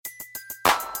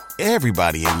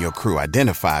Everybody in your crew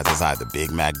identifies as either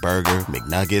Big Mac Burger,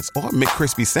 McNuggets, or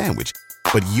McCrispy Sandwich.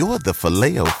 But you're the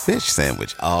Filet-O-Fish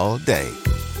Sandwich all day.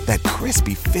 That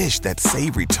crispy fish, that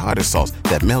savory tartar sauce,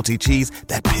 that melty cheese,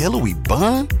 that pillowy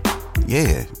bun.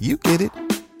 Yeah, you get it.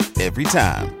 Every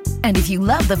time. And if you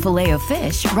love the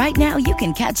Filet-O-Fish, right now you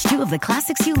can catch two of the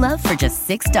classics you love for just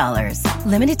 $6.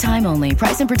 Limited time only.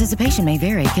 Price and participation may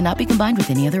vary. Cannot be combined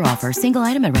with any other offer. Single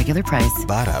item at regular price.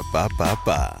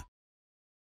 Ba-da-ba-ba-ba.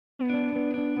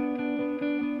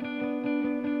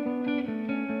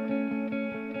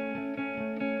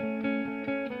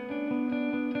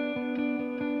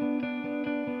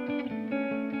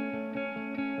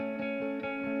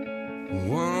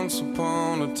 Once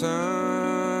upon a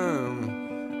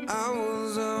time, I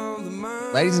was of the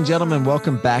mind. Ladies and gentlemen,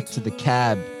 welcome back to The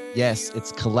Cab. Yes,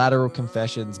 it's Collateral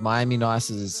Confessions, Miami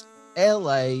Nice's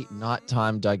LA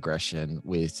Nighttime Digression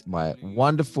with my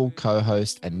wonderful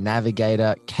co-host and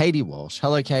navigator, Katie Walsh.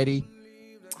 Hello, Katie.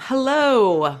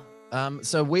 Hello.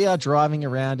 So we are driving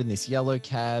around in this yellow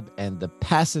cab, and the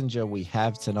passenger we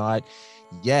have tonight,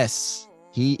 yes,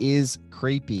 he is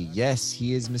creepy. Yes,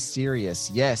 he is mysterious.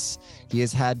 Yes, he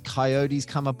has had coyotes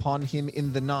come upon him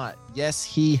in the night. Yes,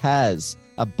 he has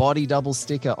a body double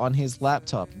sticker on his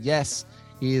laptop. Yes,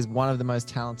 he is one of the most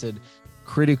talented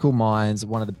critical minds,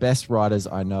 one of the best writers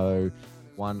I know,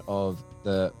 one of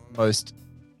the most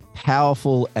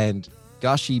powerful and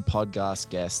gushy podcast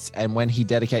guests. And when he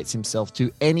dedicates himself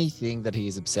to anything that he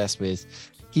is obsessed with,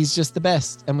 he's just the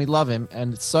best. And we love him.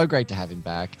 And it's so great to have him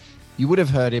back. You would have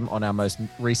heard him on our most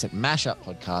recent mashup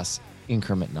podcast,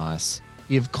 Increment Nice.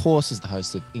 He, of course, is the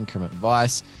host of Increment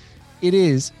Vice. It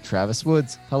is Travis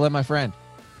Woods. Hello, my friend.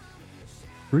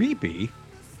 Creepy?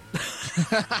 The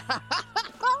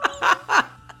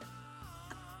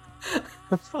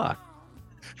fuck?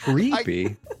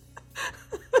 Creepy?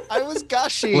 I was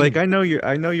gushing. Like, I know you're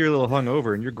a little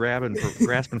hungover and you're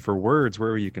grasping for words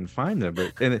wherever you can find them.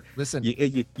 But listen,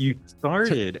 you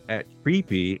started at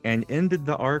creepy and ended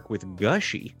the arc with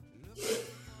gushy.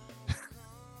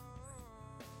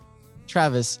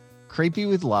 Travis, creepy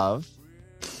with love.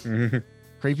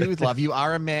 Creepy with love. You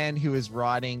are a man who is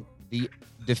writing the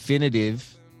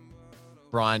definitive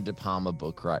Brian De Palma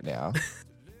book right now.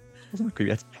 That's not creepy.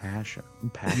 That's passion.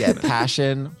 Yeah,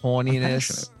 passion,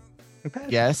 horniness.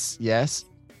 Yes.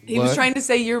 He was trying to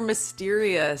say you're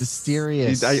mysterious.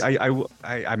 Mysterious.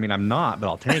 I mean, I'm not, but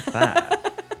I'll take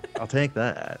that. I'll take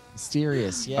that.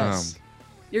 Mysterious. Yes.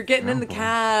 You're getting in the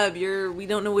cab. We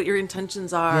don't know what your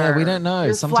intentions are. Yeah, we don't know.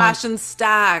 You're Sometimes, flashing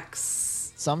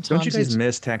stacks. Sometimes don't you guys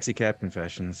miss Taxi Cab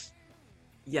Confessions?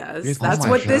 Yes, that's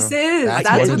what this is. That's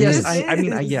That's what what it this is. is. I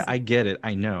mean, I get it.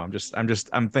 I know.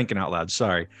 I'm thinking out loud.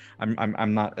 Sorry.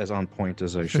 I'm not as on point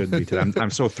as I should be today. I'm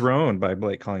so thrown by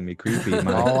Blake calling me creepy.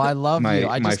 I love you.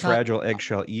 My fragile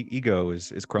eggshell ego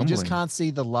is crumbling. You just can't see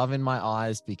the love in my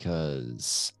eyes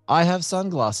because I have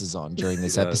sunglasses on during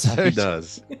this He episode. He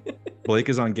does. Blake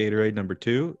is on Gatorade number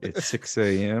 2. It's 6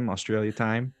 a.m. Australia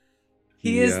time.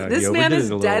 This man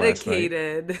is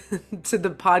dedicated to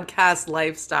the podcast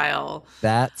lifestyle.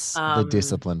 That's the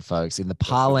discipline, folks. In the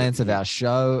parlance of our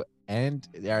show and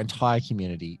our entire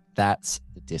community, that's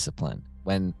the discipline.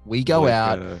 When we go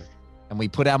out and we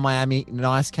put our Miami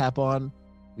Nice cap on,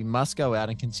 we must go out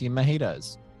and consume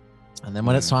mojitos. And then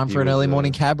when it's time for an early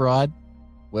morning cab ride,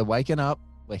 we're waking up,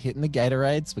 we're hitting the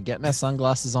Gatorades, we're getting our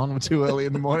sunglasses on, we're too early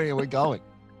in the morning, and we're going.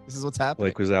 This is what's happening.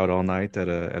 Blake was out all night at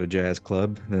a jazz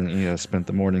club, then spent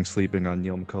the morning sleeping on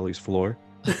Neil McCauley's floor.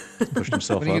 Pushed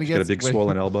himself up. He's got a big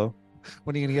swollen elbow.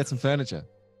 When are you gonna get some furniture?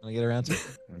 When I get around to it?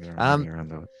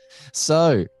 It.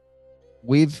 So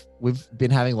we've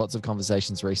been having lots of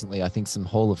conversations recently. I think some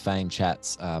Hall of Fame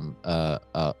chats.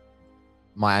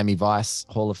 Miami Vice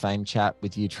Hall of Fame chat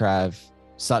with you, Trav.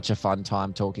 Such a fun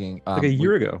time talking. Like a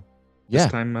year ago. Yeah.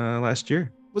 This time last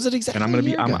year. Was it exactly? And I'm gonna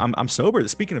be. I'm sober.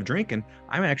 Speaking of drinking,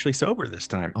 I'm actually sober this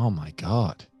time. Oh my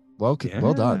god! Well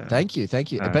done. Thank you.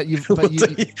 But you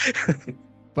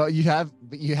have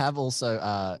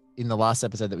also in the last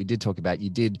episode that we did talk about, you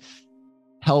did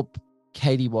help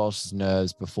Katie Walsh's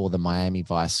nerves before the Miami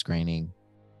Vice screening,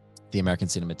 the American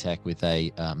Cinematheque, with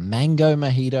a mango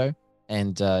mojito,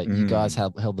 and you guys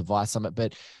held the Vice Summit.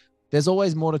 But there's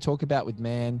always more to talk about with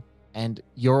Man. And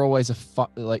you're always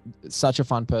such a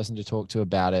fun person to talk to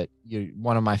about it. You're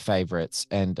one of my favorites,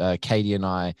 and Katie and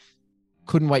I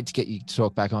couldn't wait to get you to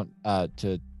talk back on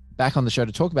the show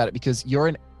to talk about it, because you're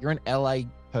an LA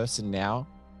person now,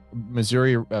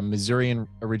 Missourian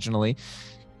originally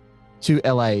to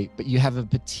LA, but you have a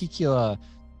particular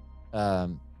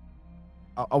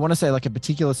I want to say like a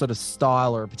particular sort of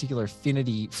style or a particular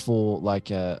affinity for like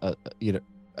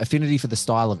affinity for the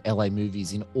style of LA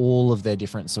movies in all of their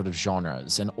different sort of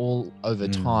genres and all over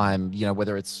time, you know,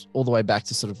 whether it's all the way back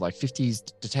to sort of like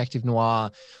 50s detective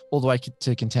noir, all the way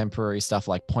to contemporary stuff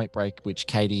like Point Break, which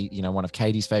Katie, you know, one of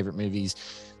Katie's favorite movies.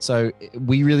 So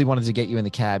we really wanted to get you in the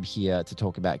cab here to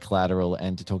talk about Collateral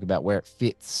and to talk about where it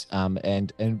fits,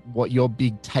 and what your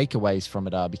big takeaways from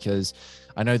it are, because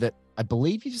I know that I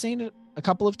believe you've seen it a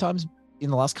couple of times in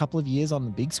the last couple of years on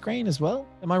the big screen as well.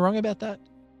 Am I wrong about that?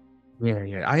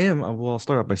 Yeah, I am. Well, I'll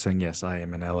start off by saying, yes, I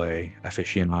am an LA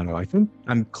aficionado. I think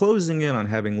I'm closing in on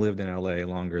having lived in LA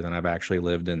longer than I've actually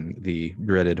lived in the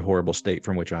dreaded, horrible state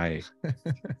from which I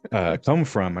come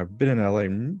from. I've been in LA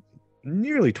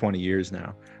nearly 20 years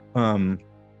now. I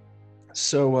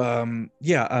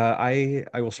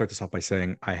will start this off by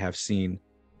saying I have seen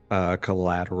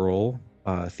Collateral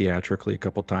theatrically a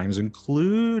couple times,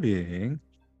 including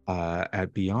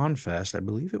at Beyond Fest. I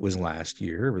believe it was last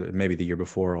year, or maybe the year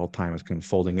before. All time is kind of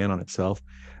folding in on itself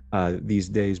these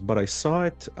days. But I saw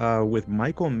it with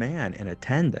Michael Mann in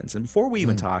attendance. And before we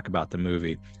even talk about the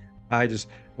movie, I just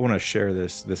want to share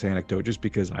this anecdote just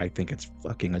because I think it's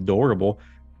fucking adorable.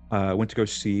 I went to go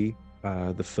see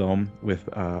the film with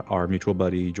our mutual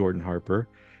buddy Jordan Harper,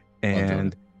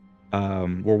 and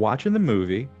we're watching the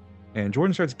movie, and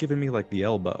Jordan starts giving me like the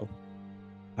elbow.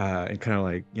 And kind of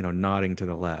like, you know, nodding to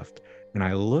the left. And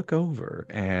I look over,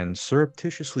 and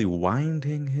surreptitiously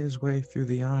winding his way through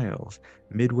the aisles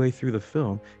midway through the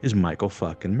film is Michael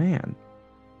fucking Mann,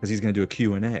 because he's going to do a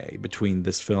Q&A between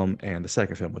this film and the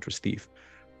second film, which was Thief.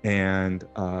 And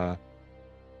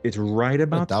it's right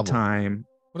about the time.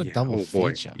 What a double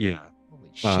feature. Yeah.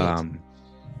 Holy shit.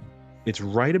 It's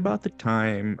right about the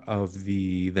time of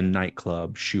the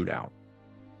nightclub shootout.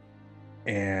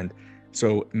 And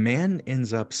so Mann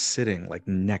ends up sitting like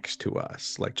next to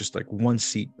us, like just like one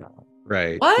seat down,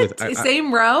 right? What?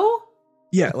 Same row?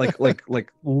 Yeah, like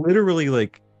literally,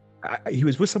 like he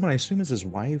was with someone I assume is his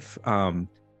wife.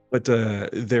 But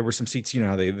there were some seats, you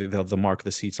know, they'll mark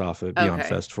the seats off at Beyond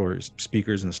Fest for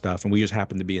speakers and stuff, and we just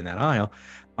happened to be in that aisle.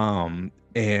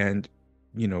 And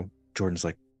you know, Jordan's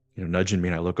like, you know, nudging me,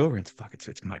 and I look over, and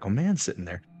it's Michael Mann sitting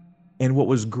there. And what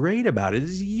was great about it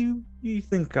is you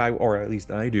think or at least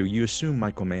I do, you assume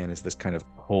Michael Mann is this kind of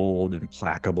cold,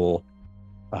 implacable,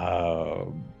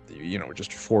 you know,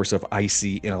 just force of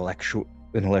icy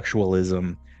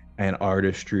intellectualism and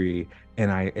artistry.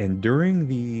 And during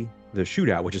the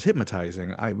shootout, which is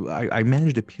hypnotizing, I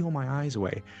managed to peel my eyes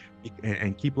away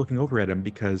and keep looking over at him,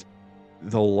 because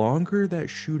the longer that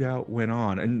shootout went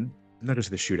on, and not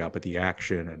just the shootout, but the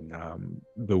action and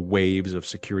the waves of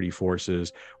security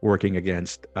forces working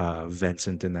against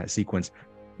Vincent in that sequence,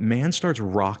 Mann starts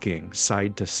rocking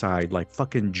side to side like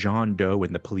fucking John Doe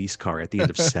in the police car at the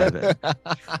end of 7.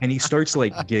 And he starts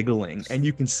like giggling, and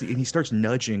you can see, and he starts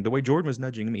nudging the way Jordan was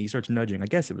nudging me. He starts nudging, I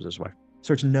guess it was his wife,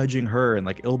 starts nudging her and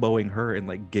like elbowing her and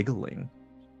like giggling.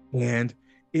 And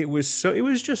it was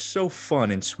just so fun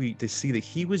and sweet to see that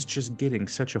he was just getting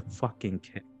such a fucking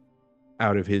kick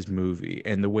out of his movie,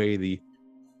 and the way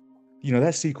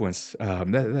that sequence,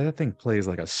 that thing plays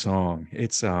like a song.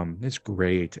 It's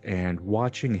great, and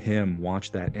watching him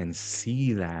watch that and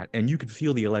see that, and you could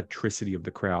feel the electricity of the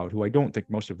crowd, who I don't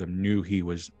think most of them knew he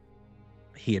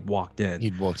had walked in.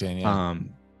 He'd walked in, yeah.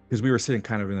 Because we were sitting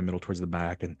kind of in the middle towards the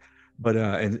back, and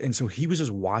so he was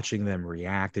just watching them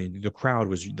react, and the crowd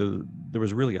there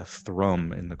was really a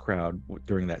thrum in the crowd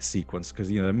during that sequence, because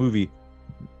the movie,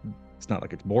 it's not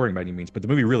like it's boring by any means, but the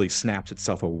movie really snaps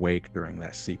itself awake during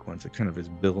that sequence. It kind of is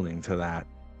building to that,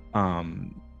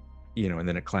 and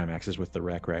then it climaxes with the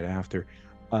wreck right after.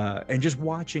 And just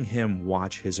watching him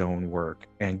watch his own work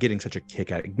and getting such a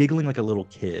kick at it, giggling like a little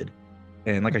kid.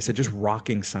 And like I said, just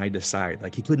rocking side to side,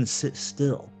 like he couldn't sit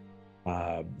still.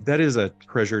 That is a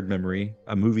treasured memory,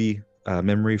 a movie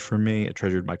memory for me, a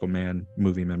treasured Michael Mann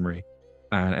movie memory.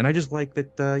 And I just like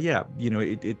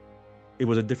that, it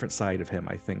was a different side of him,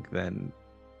 I think, than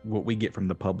what we get from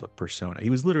the public persona. He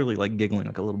was literally like giggling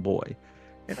like a little boy.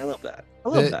 And I love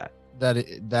that.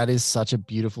 That is such a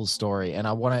beautiful story. And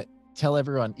I want to tell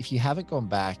everyone, if you haven't gone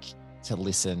back to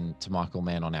listen to Michael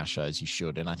Mann on our shows, you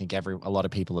should. And I think a lot of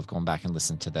people have gone back and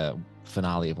listened to the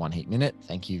finale of One Heat Minute.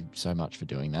 Thank you so much for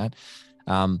doing that.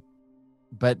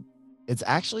 But it's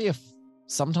actually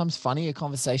sometimes funnier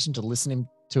conversation to listen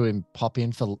to him pop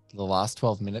in for the last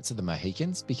 12 minutes of the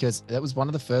Mohicans, because that was one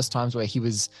of the first times where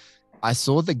I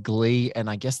saw the glee and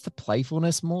I guess the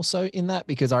playfulness more so in that,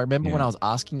 because I remember when I was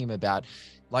asking him about,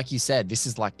 like you said, this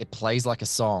is like, it plays like a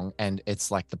song, and it's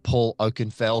like the Paul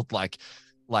Oakenfold, like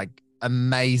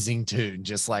amazing tune.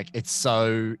 Just like it's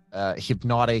so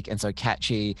hypnotic and so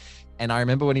catchy. And I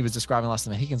remember when he was describing Last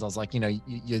of the Mohicans, I was like,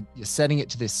 you're setting it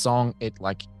to this song. It's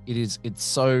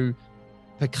so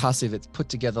percussive. It's put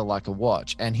together like a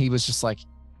watch. And he was just like,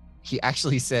 he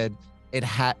actually said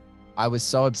I was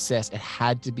so obsessed. It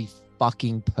had to be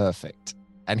fucking perfect.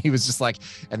 And he was just like,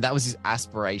 and that was his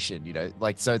aspiration,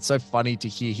 like, so it's so funny to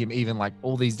hear him even like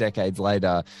all these decades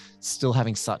later, still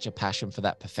having such a passion for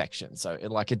that perfection. So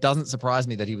it doesn't surprise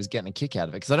me that he was getting a kick out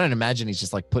of it. Cause I don't imagine he's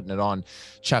just like putting it on,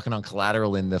 chucking on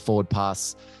Collateral in the Forward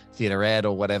Pass Theatre Ed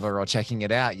or whatever, or checking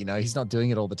it out. He's not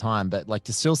doing it all the time, but like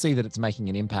to still see that it's making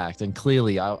an impact. And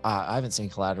clearly I haven't seen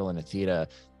Collateral in a theater.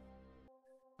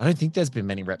 I don't think there's been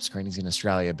many rep screenings in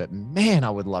Australia, but man,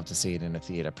 I would love to see it in a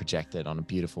theater projected on a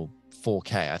beautiful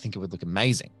 4K. I think it would look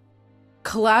amazing.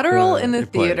 Collateral in the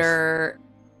theater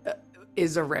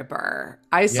is a ripper.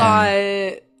 I saw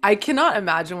it. I cannot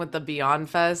imagine what the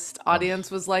Beyond Fest audience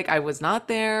was like. I was not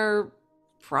there,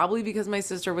 probably because my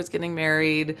sister was getting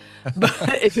married.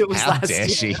 But if it was How last dare year,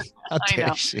 she? How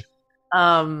dare she?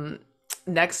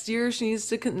 Next year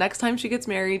next time she gets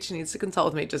married, she needs to consult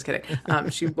with me. Just kidding.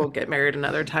 She won't get married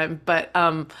another time. But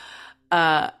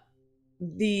I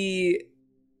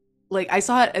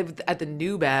saw it at the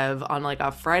New Bev on like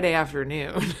a Friday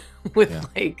afternoon with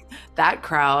like that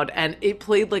crowd, and it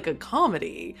played like a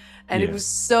comedy, and it was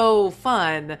so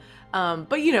fun.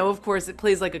 But of course it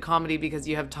plays like a comedy because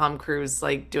you have Tom Cruise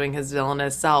like doing his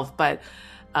villainous self, but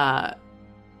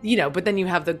but then you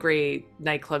have the great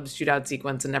nightclub shootout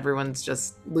sequence and everyone's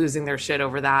just losing their shit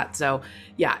over that. So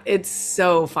yeah, it's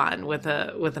so fun with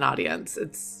an audience.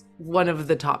 It's one of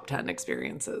the top 10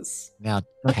 experiences. Now,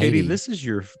 Katie, this is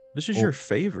your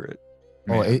favorite.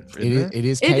 It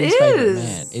is Katie's favorite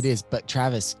man. It is. But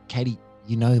Travis, Katie,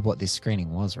 you know what this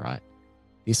screening was, right?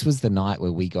 This was the night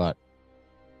where we got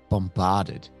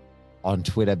bombarded on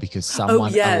Twitter because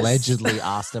someone allegedly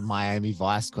asked a Miami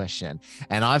Vice question,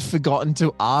 and I've forgotten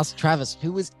to ask Travis,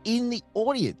 who was in the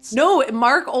audience. No,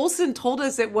 Mark Olson told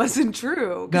us it wasn't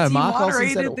true. No, he Mark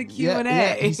Olson moderated the Q&A.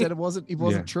 Yeah, he said it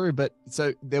wasn't true. But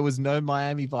so there was no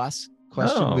Miami Vice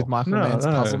question with Michael Mann's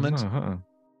puzzlement.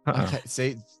 Okay,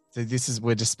 see. So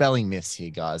we're dispelling myths here,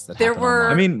 guys. There were.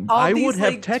 I mean, I would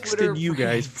have like, texted Twitter you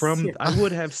guys friends. I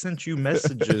would have sent you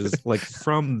messages like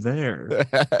from there.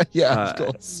 Of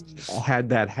course. Had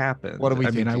that happened. What are we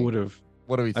thinking? I would have.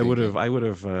 What are we thinking? I would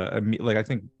have. Like I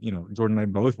think Jordan and I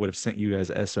both would have sent you guys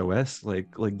SOS. Like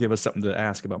give us something to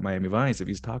ask about Miami Vice if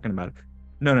he's talking about it.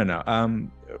 No.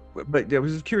 But I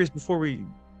was just curious before we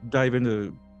dive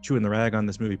into chewing the rag on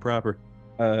this movie proper.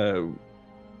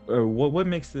 What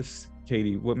makes this?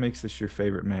 Katie, what makes this your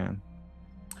favorite man?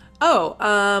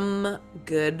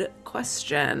 Good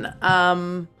question.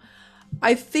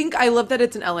 I think I love that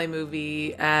it's an LA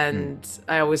movie, and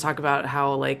I always talk about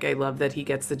how like I love that he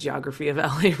gets the geography of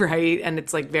LA right, and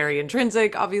it's like very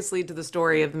intrinsic, obviously, to the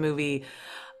story of the movie.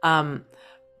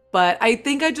 But I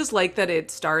think I just like that it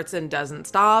starts and doesn't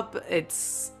stop.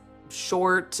 It's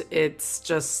short. It's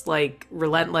just like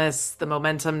relentless. The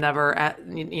momentum never,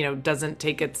 doesn't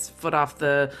take its foot off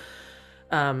the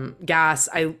gas.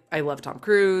 I love Tom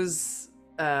Cruise.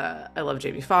 I love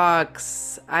Jamie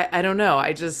Foxx. I don't know.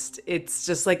 It's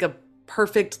just like a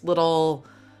perfect little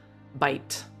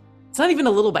bite. It's not even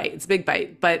a little bite. It's a big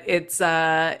bite, but it's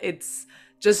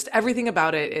just everything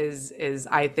about it is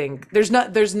I think there's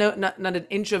not an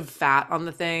inch of fat on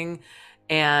the thing.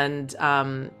 And,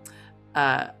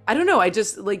 I don't know. I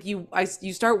just like you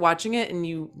start watching it and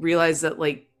you realize that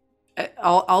like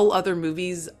all other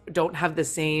movies don't have the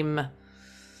same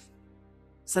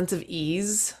sense of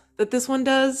ease that this one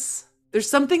does. There's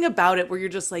something about it where you're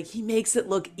just like, he makes it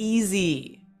look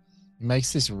easy. He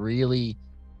makes this really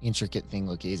intricate thing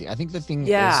look easy. I think the thing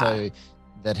also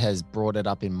that has brought it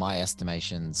up in my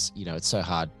estimations, it's so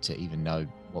hard to even know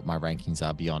what my rankings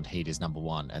are beyond Heat is number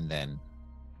one. And then,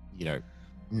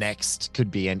 next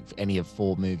could be any of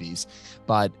four movies.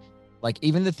 But like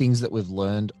even the things that we've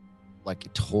learned,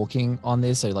 like talking on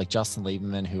this. So like Justin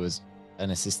Lieberman, who was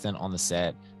an assistant on the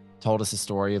set, told us a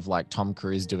story of like Tom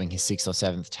Cruise doing his 6th or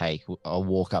 7th take, a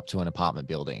walk up to an apartment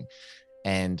building,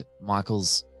 and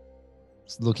Michael's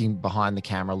looking behind the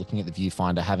camera, looking at the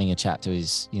viewfinder, having a chat to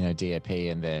his, DOP,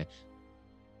 and they're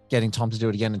getting Tom to do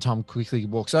it again. And Tom quickly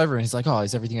walks over and he's like, "Oh,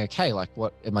 is everything okay? Like,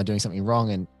 what, am I doing something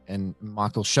wrong?" And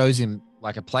Michael shows him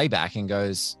like a playback and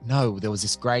goes, "No, there was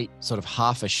this great sort of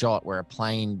half a shot where a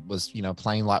plane was,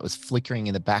 plane light was flickering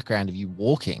in the background of you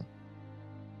walking.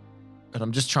 And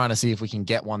I'm just trying to see if we can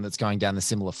get one that's going down the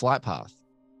similar flight path."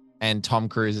 And Tom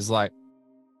Cruise is like,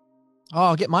 "Oh,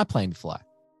 I'll get my plane to fly."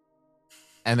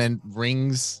 And then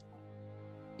rings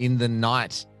in the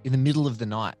night, in the middle of the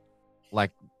night,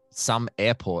 like some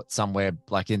airport somewhere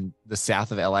like in the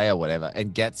south of LA or whatever,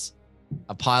 and gets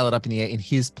a pilot up in the air in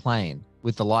his plane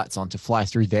with the lights on to fly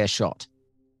through their shot.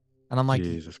 And I'm like,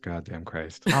 Jesus goddamn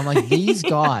Christ. I'm like, these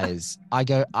guys, I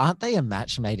go, aren't they a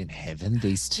match made in heaven?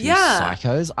 These two Yeah.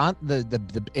 psychos aren't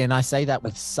the and I say that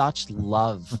with such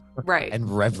love Right.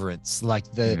 and reverence. Like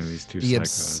These two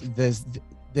psychos.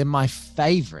 They're my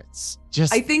favorites.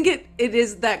 Just I think it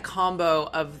is that combo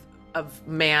of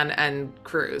Mann and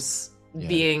Cruise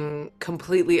being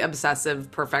completely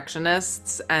obsessive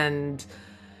perfectionists, and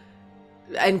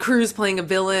Cruise playing a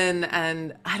villain,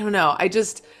 and I don't know.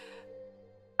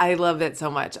 I love it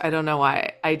so much. I don't know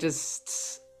why.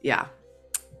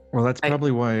 Well, that's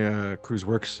probably why Cruise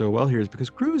works so well here, is because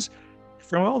Cruise,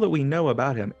 from all that we know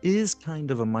about him, is kind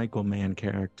of a Michael Mann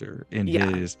character in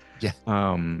his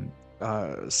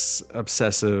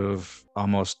obsessive,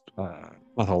 almost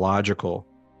pathological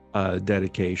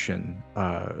dedication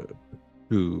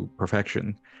to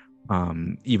perfection,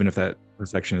 even if that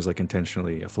perfection is like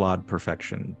intentionally a flawed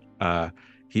perfection.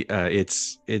 He kind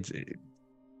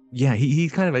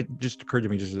of, it just occurred to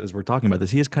me just as we're talking about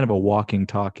this, he is kind of a walking,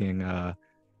 talking,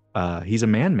 he's a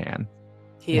man.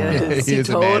 He is. He He is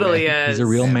a totally man. is. He's a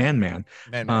real man. Man.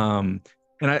 And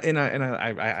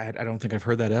I don't think I've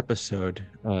heard that episode.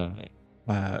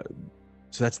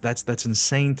 So that's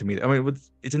insane to me. I mean,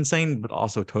 it's insane, but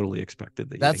also totally expected.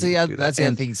 That's the other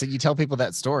thing. So you tell people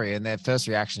that story, and their first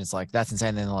reaction is like, "That's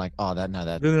insane." Then they're like, "Oh, that."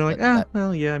 Then they're like,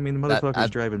 well, yeah. I mean, the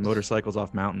motherfucker's driving motorcycles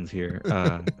off mountains here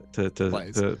to save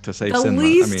the cinema.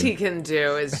 least he can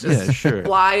do is just sure.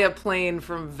 fly a plane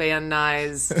from Van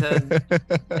Nuys to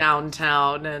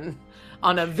downtown, and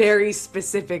on a very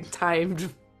specific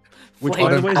timed Which, flight.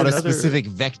 by the way, on a another specific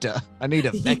vector. I need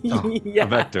a vector. Yeah. A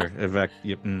vector.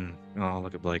 Yep. Oh,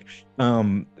 look at Blake.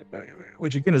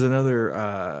 Which again is another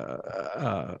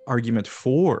argument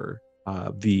for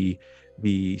the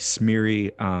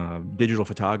smeary digital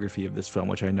photography of this film,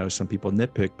 which I know some people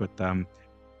nitpick, but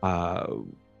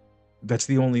that's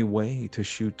the only way to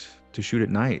shoot at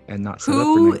night and not set up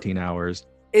for 19 hours.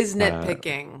 Is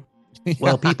nitpicking.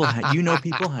 Well, people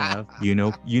people have.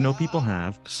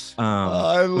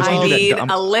 I need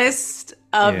a list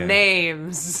of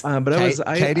names. But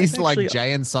Katie's I like actually,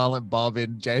 Jay and Silent Bob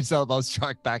in Jay and Silent Bob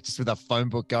Strike Back, just with a phone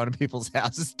book going to people's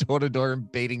houses door to door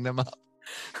and beating them up.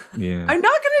 Yeah. I'm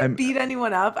not gonna beat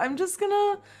anyone up. I'm just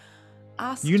gonna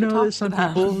ask. You to know talk that some to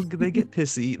them. people they get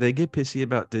pissy. They get pissy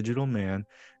about Digital Man,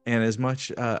 and as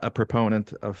much a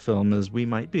proponent of film as we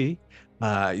might be,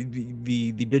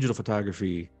 the digital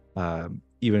photography,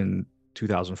 even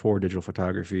 2004 digital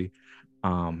photography,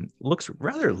 looks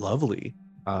rather lovely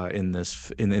in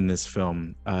this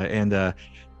film, and the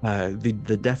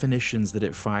definitions that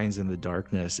it finds in the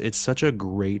darkness. It's such a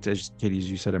great, as Katie,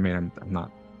 as you said. I mean, I'm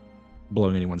not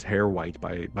blowing anyone's hair white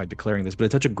by declaring this, but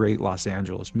it's such a great Los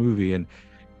Angeles movie. And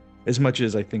as much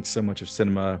as I think so much of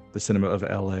the cinema of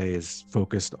LA is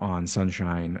focused on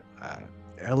sunshine,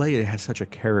 LA has such a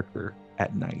character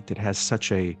at night. It has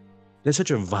such a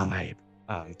vibe,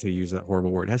 to use that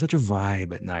horrible word. It has such a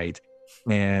vibe at night.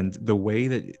 And the way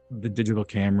that the digital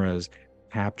cameras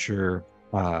capture,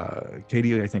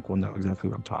 Katie, I think, will know exactly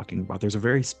what I'm talking about. There's a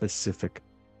very specific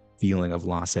feeling of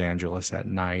Los Angeles at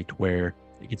night where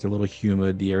it gets a little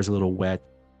humid, the air's a little wet,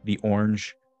 the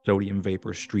orange sodium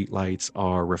vapor streetlights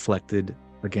are reflected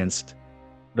against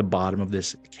the bottom of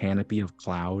this canopy of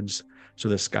clouds. So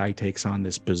the sky takes on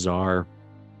this bizarre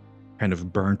kind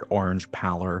of burnt orange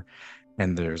pallor.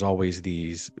 And there's always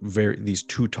these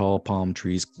two tall palm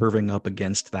trees curving up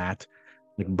against that,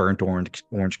 like burnt orange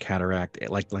cataract,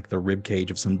 like the rib cage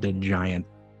of some dead giant.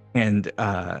 And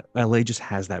LA just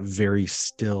has that very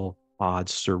still, odd,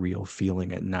 surreal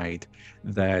feeling at night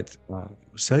that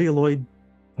celluloid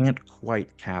can't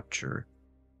quite capture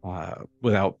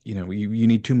without, you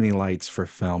need too many lights for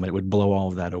film. It would blow all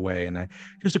of that away. And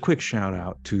just a quick shout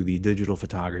out to the digital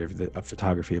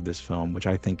photography of this film, which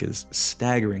I think is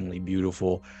staggeringly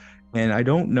beautiful. And I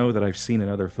don't know that I've seen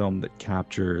another film that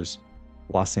captures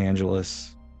Los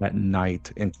Angeles at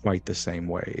night in quite the same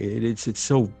way. It's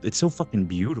so fucking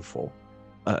beautiful.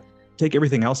 Take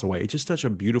everything else away, it's just such a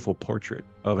beautiful portrait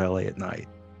of LA at night.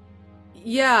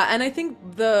 Yeah, and I think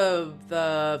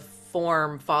the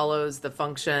form follows the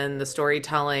function, the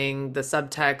storytelling, the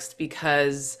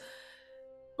subtext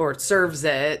or serves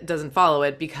it, doesn't follow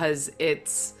it, because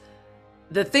it's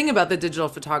the thing about the digital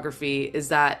photography is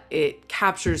that it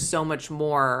captures so much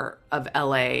more of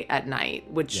LA at night,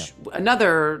 which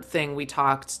another thing we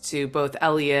talked to both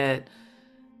Elliot,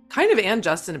 kind of and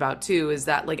Justin about too is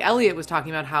that like Elliot was talking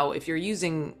about how if you're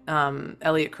using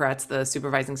Elliot Koretz, the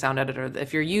supervising sound editor,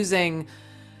 if you're using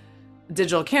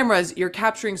digital cameras, you're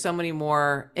capturing so many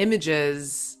more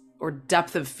images or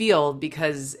depth of field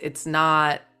because it's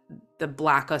not the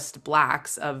blackest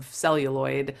blacks of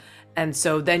celluloid. And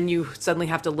so then you suddenly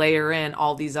have to layer in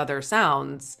all these other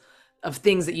sounds of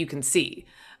things that you can see.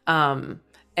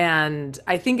 And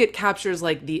I think it captures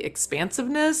like the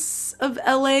expansiveness of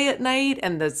LA at night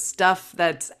and the stuff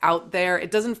that's out there.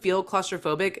 It doesn't feel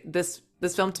claustrophobic. This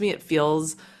film to me, it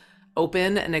feels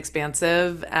open and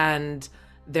expansive, and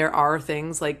there are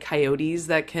things like coyotes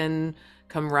that can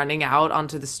come running out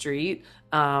onto the street,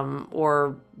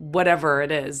 or whatever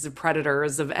it is,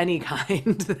 predators of any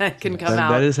kind that can come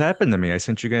out. That has happened to me. I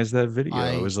sent you guys that video.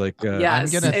 It was like,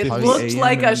 yes, it looked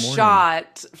like a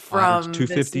shot from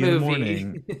 2:50 in the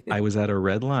morning. I was at a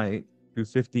red light,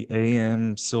 2:50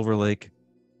 a.m. Silver Lake,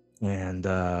 and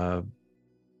it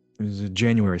was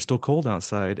January, still cold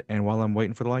outside. And while I'm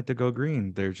waiting for the light to go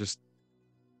green, there's just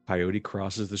coyote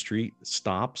crosses the street,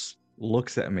 stops,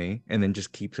 looks at me, and then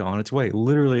just keeps on its way,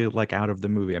 literally like out of the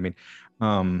movie. I mean,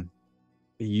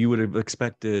 you would have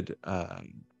expected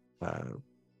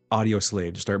Audio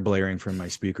Slave to start blaring from my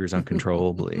speakers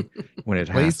uncontrollably when it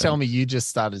happened. Please tell me you just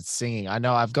started singing. I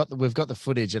know we've got the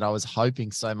footage, and I was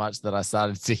hoping so much that I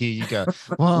started to hear you go,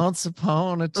 "Once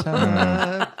upon a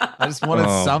time." I just wanted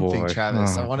something,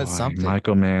 Travis. I wanted something.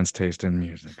 Michael Mann's taste in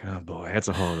music. Oh boy, that's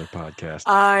a whole other podcast.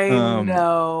 I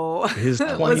know. His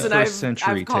 21st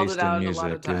century taste in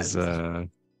music is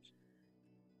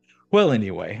well,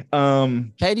 anyway.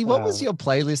 Katie, what was your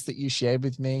playlist that you shared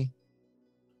with me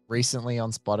recently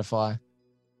on Spotify?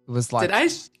 It was like,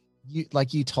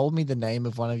 you told me the name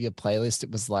of one of your playlists.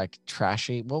 It was like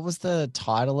trashy. What was the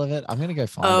title of it? I'm gonna go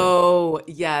find it. Oh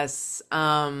yes.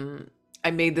 I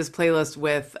made this playlist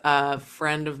with a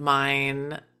friend of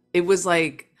mine. It was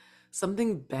like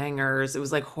something bangers. It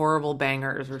was like horrible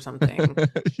bangers or something.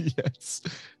 Yes.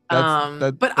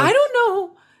 But I don't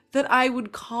know that I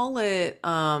would call it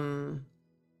cringe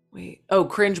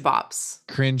bops.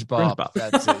 Cringe bop.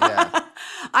 That's it, yeah.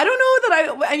 I don't know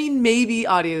that I mean maybe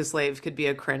Audio Slave could be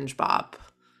a cringe bop.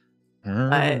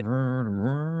 But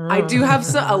I do have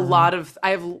I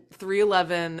have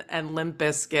 311 and Limp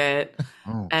Bizkit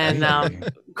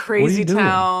and Crazy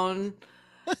Town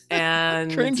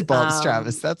and cringe bops,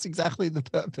 Travis. That's exactly the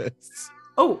purpose.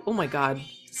 Oh my god.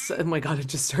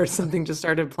 Something just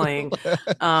started playing.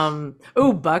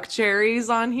 Buck Cherry's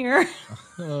on here.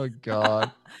 Oh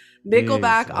god.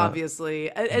 Nickelback,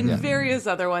 obviously, and various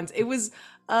other ones. It was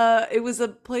a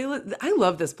playlist. I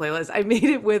love this playlist. I made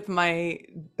it with my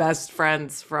best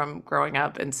friends from growing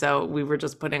up, and so we were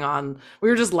just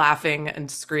laughing and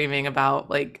screaming about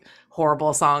like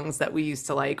horrible songs that we used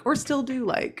to like or still do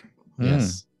like.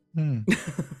 Yes. But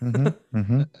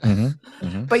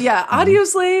yeah, Audio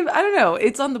Slave, I don't know,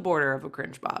 it's on the border of a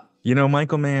cringe bop. You know,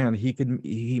 Michael Mann,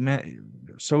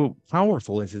 so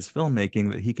powerful is his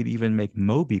filmmaking that he could even make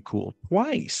Moby Cool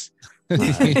twice. Two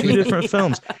different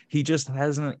films. He just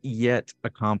hasn't yet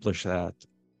accomplished that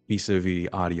vis-a-vis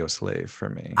Audio Slave for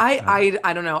me. I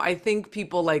don't know. I think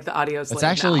people like the Audio Slave. It's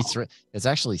actually three. It's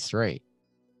actually three.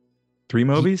 Three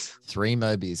Mobies? Three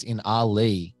Mobies. In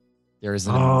Ali, there is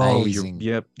an amazing.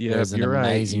 There's an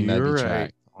amazing Moby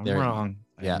track. I'm wrong.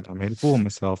 Yeah, I made a fool of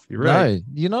myself. You're right.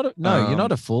 You're not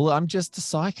a fool. I'm just a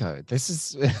psycho. This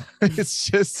is it's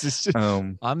just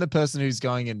I'm the person who's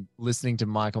going and listening to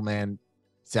Michael Mann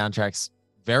soundtracks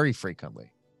very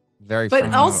frequently.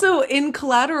 But also in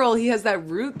Collateral, he has that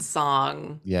Roots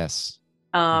song. Yes.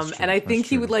 And I think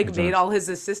he would like made all his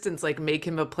assistants like make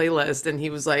him a playlist, and he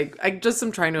was like, I just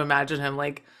am trying to imagine him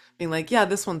like being like, yeah,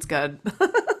 this one's good.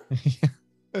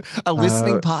 A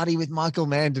listening party with Michael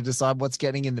Mann to decide what's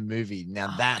getting in the movie.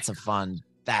 Now that's a fun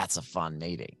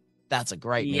meeting. That's a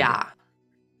great meeting. Yeah.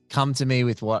 Come to me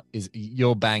with what is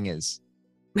your bangers.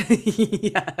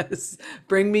 Yes.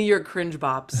 Bring me your cringe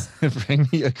bops. Bring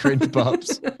me your cringe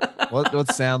bops.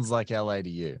 What sounds like LA to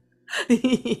you?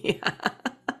 Yeah.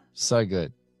 So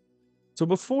good. So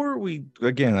before we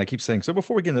get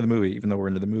into the movie, even though we're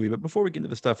into the movie, but before we get into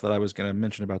the stuff that I was going to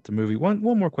mention about the movie, one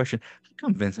more question. How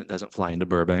come Vincent doesn't fly into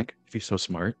Burbank if he's so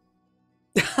smart?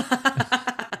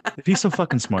 If he's so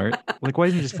fucking smart, like, why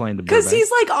isn't he just flying to Burbank? Because he's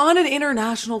like on an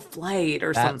international flight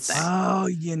or something. Oh,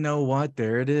 you know what?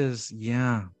 There it is.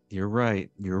 Yeah, you're right.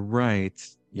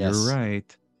 Yes. You're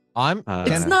right.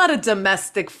 It's not a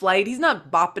domestic flight. He's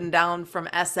not bopping down from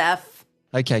SF.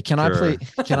 Okay, can I please?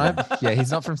 Can I? Yeah,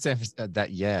 he's not from San Francisco.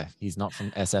 He's not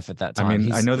from SF at that time. I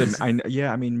mean, I know that. I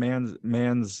mean,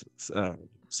 Mann's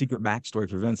secret backstory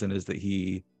for Vincent is that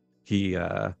he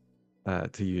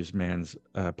to use man's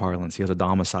parlance. He has a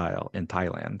domicile in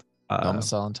Thailand,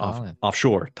 Domicile in Thailand.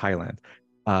 offshore Thailand.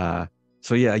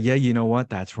 So yeah, you know what?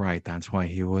 That's right. That's why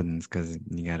he wouldn't, because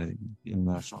you got to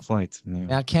international flights. Yeah.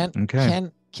 Now, Okay.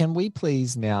 can we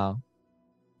please now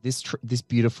this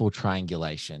beautiful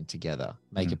triangulation together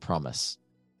make a promise?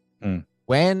 Mm.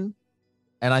 When,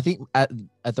 and I think at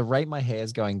the rate my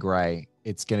hair's going gray,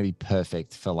 it's going to be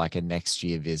perfect for like a next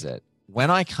year visit. When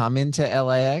I come into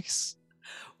LAX,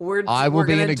 I will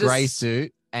be in a gray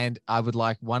suit, and I would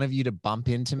like one of you to bump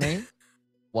into me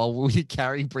while we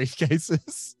carry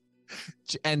briefcases.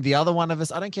 And the other one of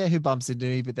us, I don't care who bumps into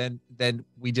me, but then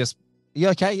we just, you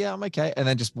okay? Yeah, I'm okay. And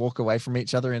then just walk away from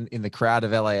each other in the crowd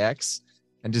of LAX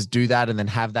and just do that, and then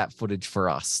have that footage for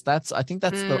us. I think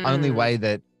that's the only way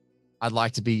that I'd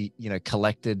like to be,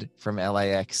 collected from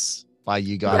LAX by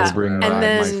you guys. I'll bring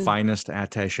my finest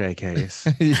attaché case.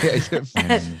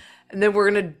 And then we're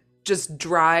going to just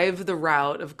drive the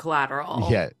route of Collateral.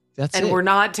 Yeah. That's and it. We're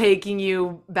not taking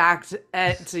you back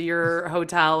to your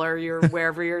hotel or your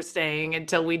wherever you're staying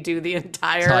until we do the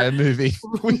entire movie.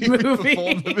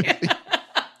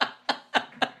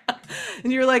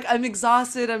 And you're like, I'm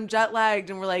exhausted, I'm jet lagged,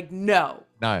 and we're like, no,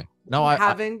 I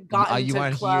haven't gotten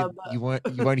to club. You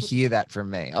won't hear that from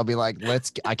me. I'll be like,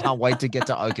 I can't wait to get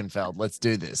to Oakenfeld. Let's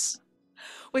do this.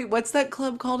 Wait, what's that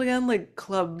club called again? Like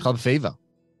Club Fever.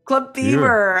 Club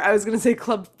Fever. Yeah. I was gonna say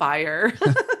Club Fire.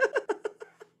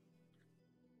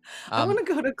 I want to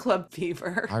go to Club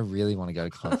Fever. I really want to go to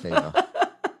Club Fever.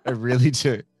 I really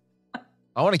do.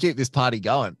 I want to keep this party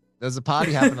going. There's a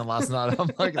party happening last night. I'm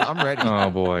like, I'm ready. Oh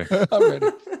boy. I'm ready.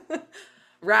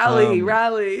 Rally.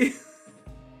 Rally.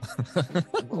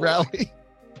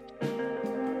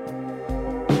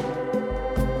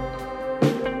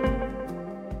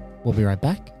 We'll be right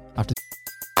back after.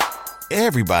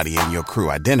 Everybody in your crew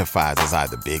identifies as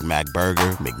either Big Mac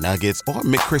Burger, McNuggets, or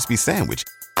McCrispy Sandwich.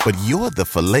 But you're the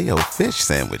Filet-O-Fish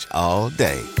Sandwich all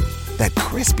day. That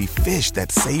crispy fish,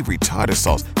 that savory tartar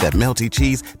sauce, that melty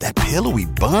cheese, that pillowy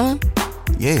bun.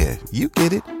 Yeah, you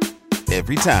get it.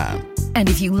 Every time. And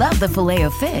if you love the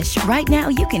Filet-O-Fish, right now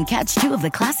you can catch two of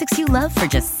the classics you love for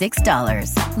just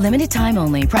 $6. Limited time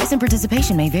only. Price and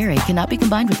participation may vary. Cannot be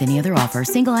combined with any other offer.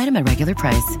 Single item at regular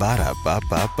price.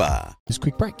 Ba-da-ba-ba-ba. Just a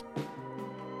quick break.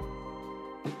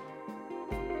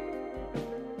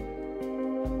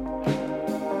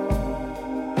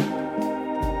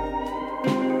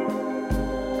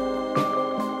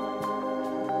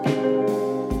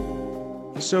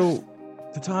 So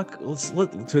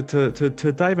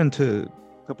to dive into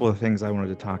a couple of things I wanted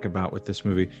to talk about with this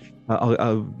movie.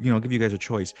 I'll give you guys a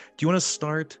choice. Do you want to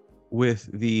start with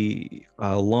the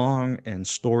long and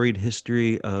storied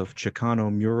history of Chicano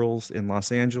murals in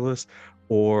Los Angeles,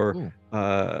 or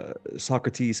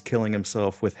Socrates killing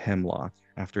himself with hemlock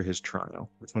after his trial?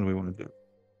 Which one do we want to do?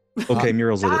 Okay,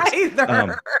 murals it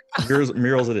is.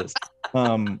 Murals it is.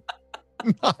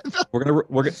 We're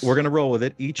gonna roll with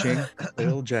it. I Ching, a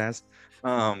little jazz.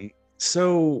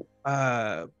 So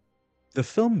the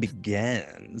film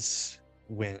begins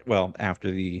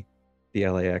after the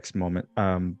LAX moment.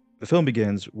 The film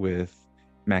begins with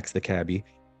Max the cabbie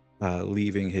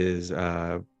leaving his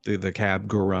the cab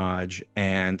garage,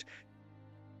 and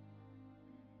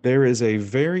there is a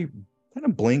very kind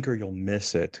of blink or you'll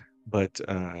miss it, but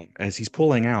as he's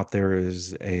pulling out, there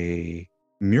is a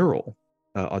mural.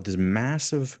 This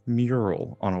massive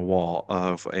mural on a wall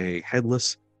of a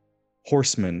headless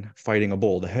horseman fighting a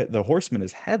bull. The horseman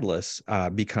is headless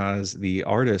because the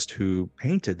artist who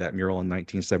painted that mural in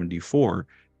 1974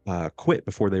 quit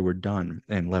before they were done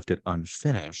and left it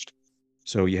unfinished.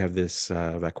 So you have this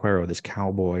vaquero, this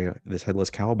cowboy, this headless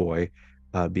cowboy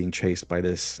being chased by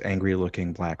this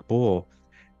angry-looking black bull.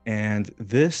 And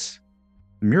this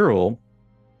mural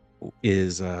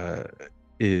is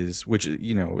which,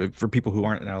 for people who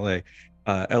aren't in LA,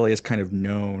 LA is kind of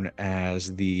known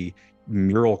as the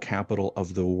mural capital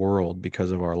of the world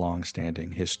because of our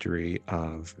long-standing history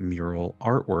of mural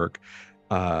artwork.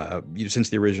 Since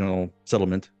the original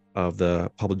settlement of the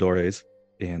Pobladores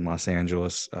in Los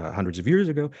Angeles hundreds of years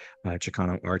ago,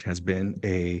 Chicano art has been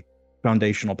a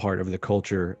foundational part of the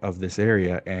culture of this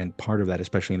area, and part of that,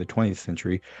 especially in the 20th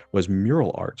century, was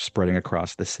mural art spreading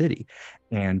across the city.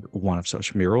 And one of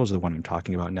such murals is the one I'm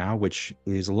talking about now, which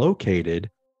is located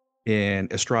in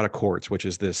Estrada Courts, which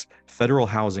is this federal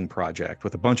housing project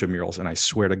with a bunch of murals. And I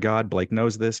swear to God, Blake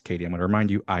knows this. Katie, I'm going to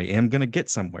remind you, I am going to get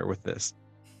somewhere with this.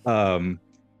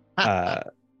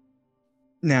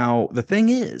 Now, the thing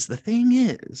is,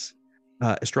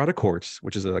 Estrada Courts,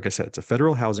 which is, like I said, it's a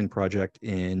federal housing project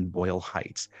in Boyle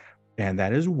Heights. And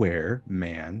that is where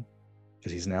man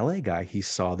because he's an LA guy, he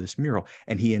saw this mural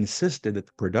and he insisted that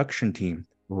the production team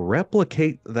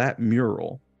replicate that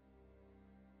mural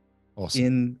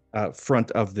Awesome. in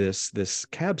front of this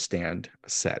cab stand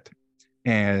set.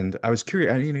 And I was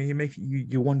curious,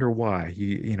 you wonder why,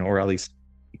 or at least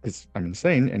because I'm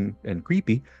insane and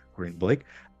creepy, according to Blake.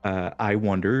 I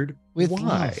wondered With why.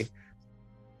 love.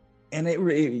 And I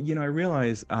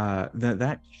realized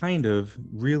that kind of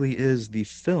really is the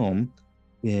film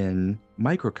in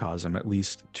microcosm, at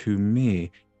least to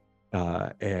me,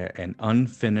 an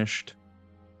unfinished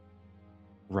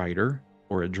writer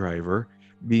or a driver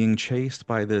being chased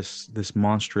by this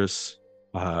monstrous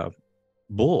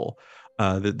bull,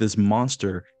 this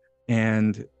monster.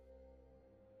 And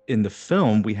in the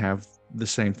film, we have the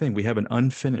same thing. We have an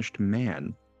unfinished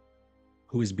man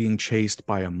who is being chased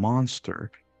by a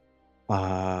monster.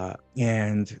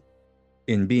 And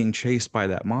in being chased by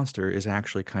that monster is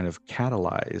actually kind of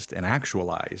catalyzed and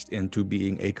actualized into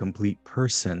being a complete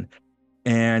person.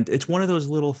 And it's one of those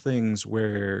little things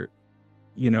where,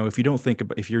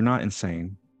 if you're not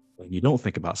insane, and you don't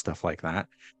think about stuff like that,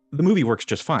 the movie works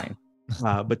just fine.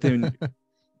 But then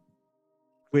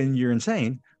when you're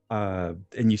insane,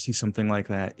 and you see something like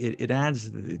that, it adds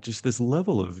just this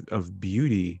level of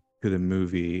beauty to the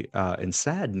movie, and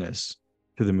sadness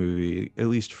to the movie, at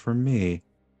least for me,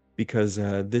 because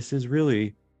this is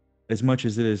really, as much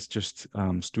as it is just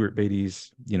Stuart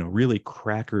Beatty's, really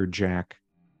crackerjack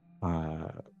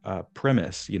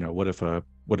premise.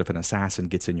 What if an assassin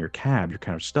gets in your cab? You're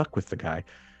kind of stuck with the guy.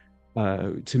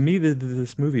 To me,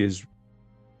 this movie is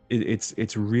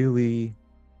it's really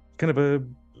kind of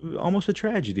almost a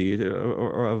tragedy,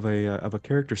 or of a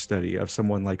character study of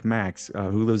someone like Max,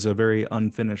 who lives a very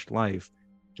unfinished life,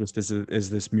 just as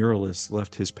this muralist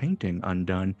left his painting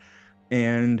undone.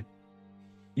 And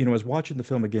I was watching the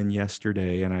film again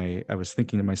yesterday, and I was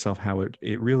thinking to myself how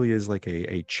it really is like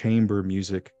a chamber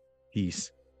music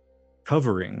piece,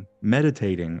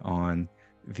 meditating on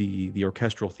the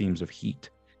orchestral themes of heat.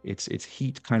 It's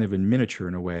heat kind of in miniature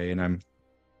in a way. And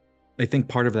I think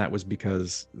part of that was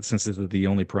because, since this is the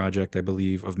only project, I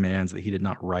believe, of Mann's that he did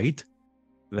not write,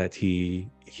 that he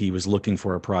was looking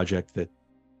for a project that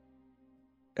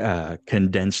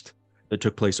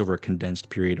took place over a condensed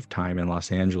period of time in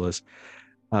Los Angeles.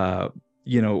 I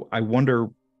wonder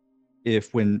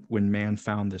if when Mann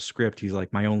found this script, he's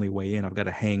like, my only way in, I've got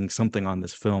to hang something on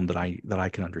this film that I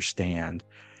can understand.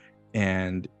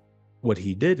 And what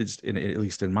he did is, at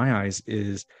least in my eyes,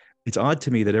 is, it's odd to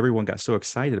me that everyone got so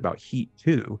excited about Heat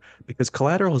 2, because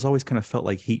Collateral has always kind of felt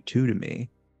like Heat 2 to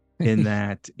me, in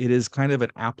that it is kind of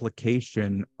an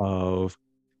application of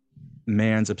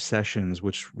Mann's obsessions,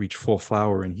 which reach full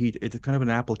flower in Heat. It's kind of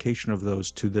an application of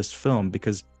those to this film,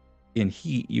 because in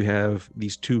Heat, you have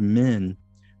these two men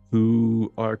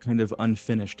who are kind of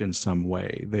unfinished in some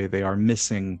way. They are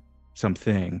missing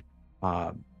something.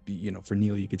 For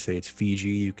Neil, you could say it's Fiji,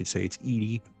 you could say it's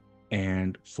Edie,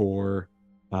 and for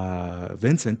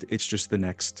Vincent, it's just the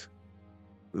next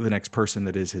person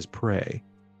that is his prey.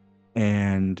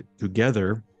 And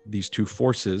together, these two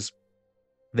forces,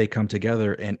 they come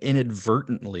together, and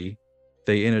inadvertently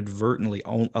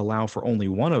allow for only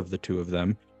one of the two of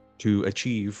them to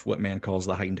achieve what Mann calls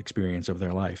the heightened experience of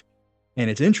their life. And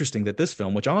it's interesting that this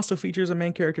film, which also features a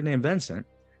main character named Vincent,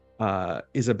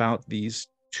 is about these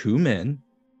two men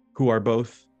who are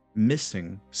both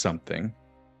missing something.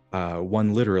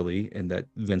 One literally, in that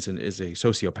Vincent is a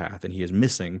sociopath and he is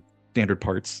missing standard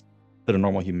parts that a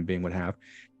normal human being would have.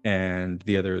 And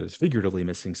the other is figuratively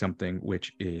missing something,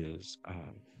 which is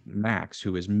Max,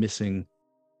 who is missing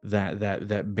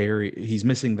he's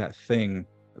missing that thing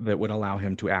that would allow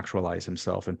him to actualize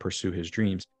himself and pursue his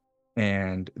dreams.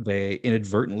 And they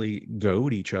inadvertently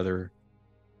goad each other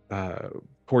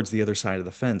towards the other side of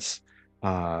the fence,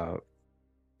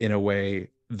 in a way,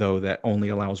 though, that only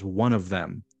allows one of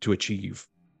them to achieve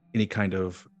any kind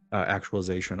of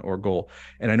actualization or goal.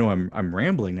 And I know I'm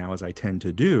rambling now, as I tend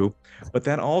to do, but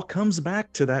that all comes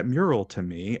back to that mural to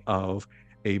me of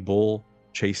a bull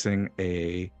chasing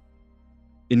a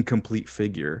incomplete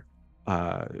figure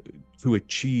to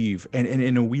achieve, and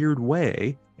in a weird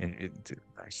way, and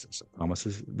I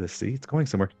promises this, see, it's going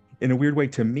somewhere. In a weird way,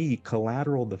 to me,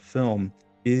 Collateral, the film,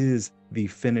 is the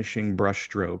finishing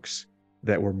brushstrokes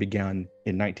that were begun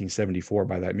in 1974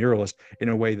 by that muralist, in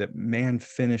a way that Mann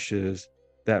finishes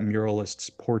that muralist's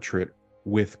portrait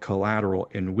with Collateral,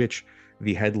 in which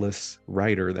the headless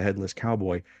rider, the headless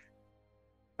cowboy,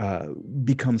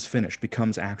 becomes finished,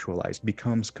 becomes actualized,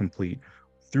 becomes complete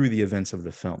through the events of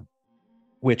the film.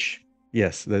 Which,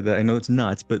 yes, I know it's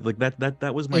nuts, but like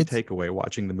that was my takeaway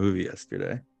watching the movie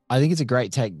yesterday. I think it's a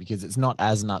great take because it's not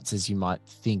as nuts as you might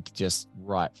think just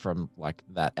right from like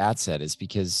that outset. Is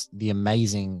because the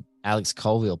amazing Alex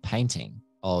Colville painting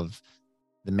of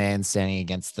the man standing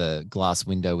against the glass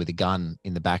window with a gun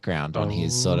in the background on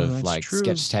his sort Oh, of that's like true.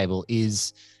 sketch table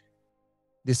is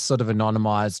this sort of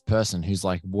anonymized person who's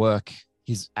like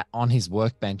he's on his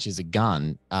workbench is a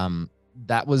gun.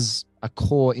 That was a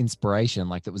core inspiration,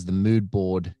 like that was the mood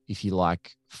board, if you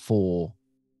like, for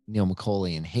Neil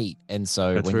McCauley in Heat. And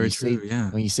so That's very true. Yeah.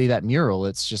 when you see that mural,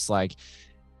 it's just like,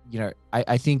 you know,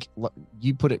 I think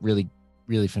you put it really,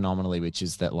 really phenomenally, which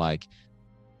is that like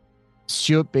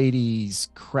Stuart Beattie's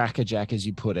crackerjack, as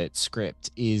you put it,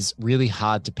 script is really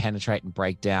hard to penetrate and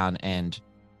break down and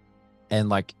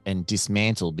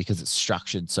dismantle because it's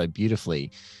structured so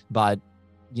beautifully. But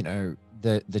you know,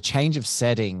 the change of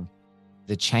setting,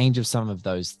 the change of some of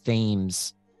those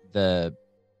themes, the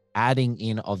adding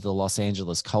in of the Los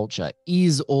Angeles culture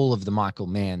is all of the Michael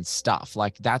Mann stuff.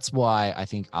 Like that's why I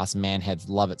think us manheads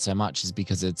love it so much, is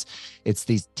because it's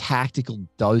these tactical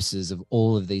doses of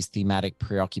all of these thematic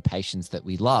preoccupations that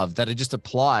we love that are just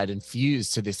applied and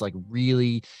fused to this like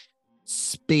really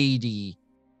speedy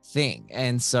thing.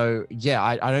 And so yeah,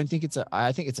 I think it's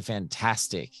a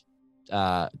fantastic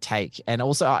take. And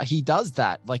also he does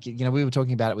that, like, you know, we were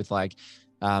talking about it with like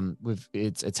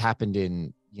it's happened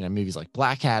in, you know, movies like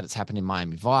Black Hat, it's happened in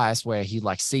Miami Vice, where he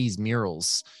like sees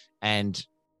murals and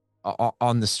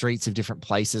on the streets of different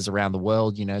places around the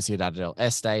world, you know, Ciudad del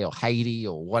Este or Haiti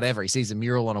or whatever, he sees a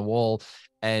mural on a wall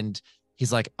and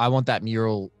he's like, I want that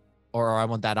mural, or I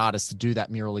want that artist to do that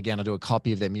mural again, or do a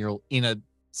copy of their mural in a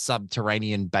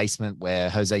subterranean basement where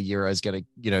Jose Euro is going to,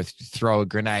 you know, throw a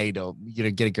grenade, or, you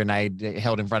know, get a grenade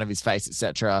held in front of his face,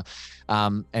 etc.,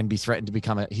 and be threatened to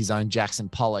become his own Jackson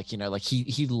Pollock. You know, like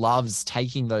he loves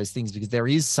taking those things because there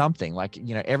is something, like,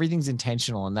 you know, everything's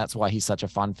intentional, and that's why he's such a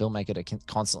fun filmmaker to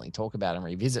constantly talk about and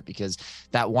revisit, because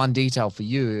that one detail for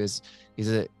you is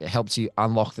it helps you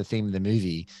unlock the theme of the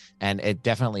movie. And it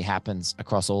definitely happens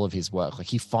across all of his work. Like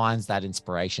he finds that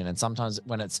inspiration, and sometimes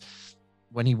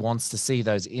when he wants to see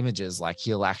those images, like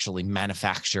he'll actually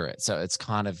manufacture it. So it's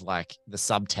kind of like the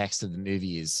subtext of the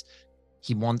movie is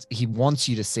he wants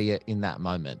you to see it in that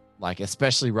moment, like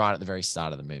especially right at the very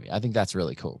start of the movie. I think that's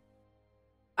really cool.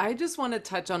 I just want to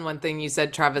touch on one thing you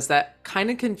said, Travis, that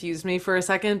kind of confused me for a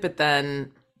second, but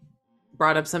then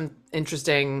brought up some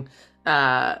interesting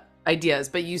ideas.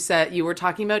 But you said you were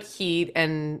talking about Heat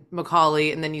and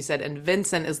Macaulay, and then you said, and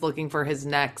Vincent is looking for his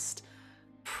next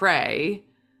prey.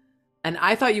 And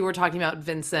I thought you were talking about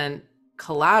Vincent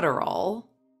Collateral,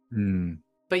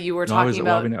 but you were talking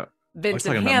about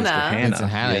Vincent Hanna. Vincent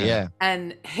Hanna, yeah.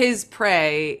 And his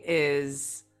prey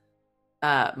is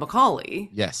Macaulay.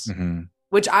 Yes. Mm-hmm.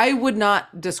 Which I would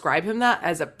not describe him that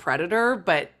as a predator,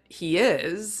 but he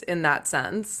is in that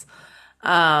sense.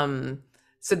 So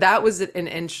that was an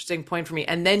interesting point for me.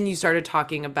 And then you started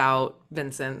talking about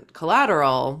Vincent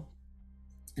Collateral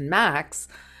and Max,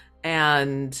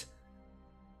 and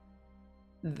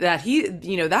that he,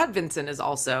 you know, that Vincent is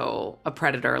also a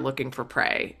predator looking for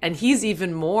prey. And he's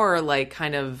even more like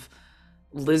kind of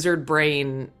lizard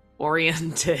brain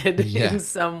oriented in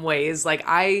some ways. Like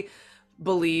I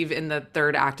believe in the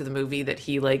third act of the movie that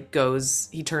he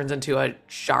turns into a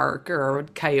shark or a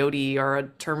coyote or a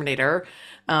Terminator,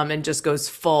 and just goes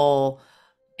full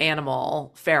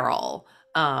animal feral.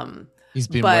 He's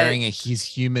been wearing his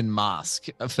human mask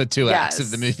for 2 acts of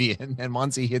the movie. And then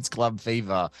once he hits club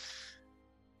fever,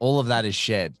 all of that is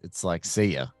shed. It's like, see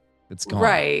ya. It's gone.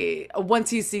 Right. Once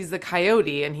he sees the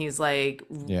coyote and he's like,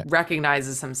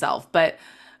 recognizes himself. But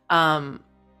I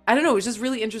don't know. It was just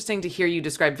really interesting to hear you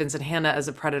describe Vincent Hanna as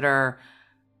a predator,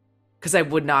 because I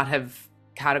would not have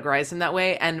categorized him that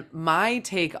way. And my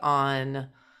take on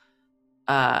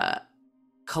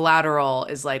Collateral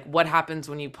is like, what happens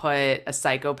when you put a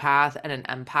psychopath and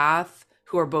an empath,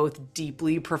 who are both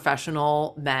deeply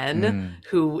professional men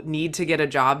who need to get a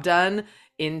job done,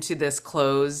 into this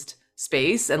closed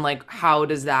space, and like, how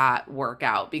does that work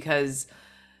out? Because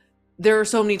there are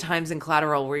so many times in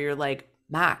Collateral where you're like,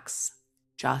 Max,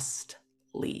 just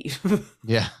leave.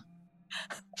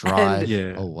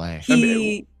 Drive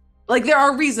away. Like, there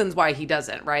are reasons why he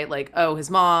doesn't, right? Like, oh, his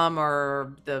mom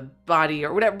or the body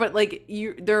or whatever, but like,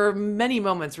 there are many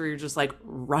moments where you're just like,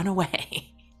 run away.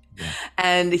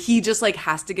 And he just like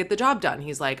has to get the job done.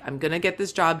 He's like, I'm gonna get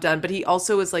this job done. But he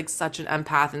also is like such an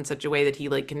empath in such a way that he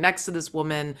like connects to this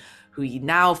woman who he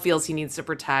now feels he needs to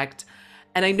protect.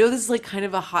 And I know this is like kind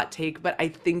of a hot take, but I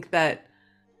think that,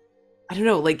 I don't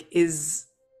know, like, is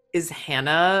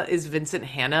Vincent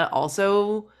Hanna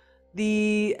also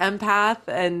the empath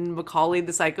and Macaulay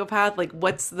the psychopath? Like,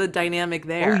 what's the dynamic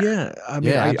there? Oh yeah, I mean,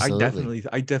 Yeah, I absolutely.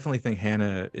 definitely think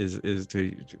Hannah is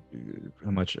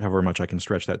however much I can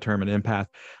stretch that term, an empath.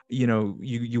 You know,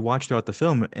 you watch throughout the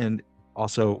film, and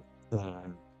also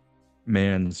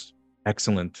Mann's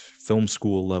excellent film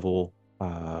school level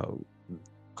uh,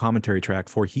 commentary track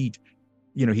for Heat.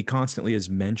 You know, he constantly is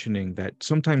mentioning that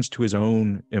sometimes to his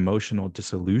own emotional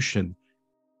dissolution,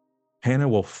 Hannah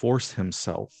will force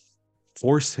himself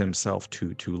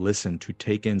to listen, to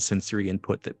take in sensory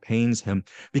input that pains him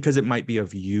because it might be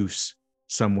of use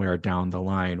somewhere down the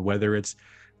line, whether it's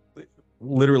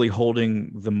literally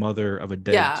holding the mother of a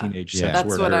dead Yeah, teenage Yeah. sex that's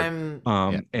what worker I'm.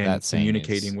 Yeah, and that scene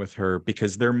communicating is with her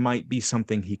because there might be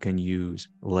something he can use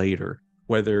later,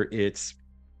 whether it's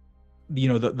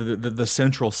the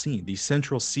central scene, the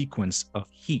central sequence of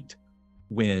Heat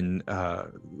when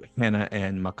Hannah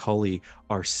and Macaulay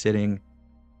are sitting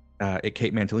at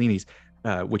Kate Mantilini's,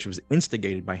 which was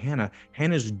instigated by Hannah.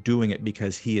 Hannah's doing it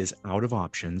because he is out of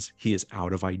options, he is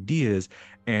out of ideas,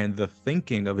 and the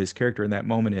thinking of his character in that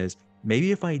moment is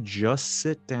maybe if I just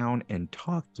sit down and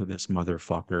talk to this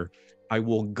motherfucker, I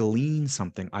will glean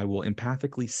something, I will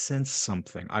empathically sense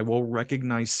something, I will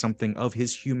recognize something of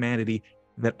his humanity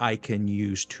that I can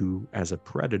use to, as a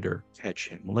predator, catch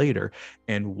him later.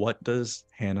 And what does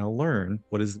Hannah learn?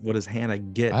 What does Hannah I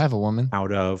get have a woman.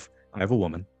 out of I have a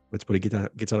woman? That's what he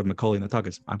gets out of Macaulay in the talk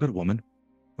is, I've got a woman.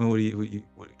 Well,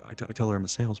 I tell her I'm a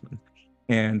salesman.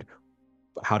 And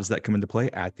how does that come into play?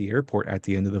 At the airport, at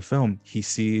the end of the film, he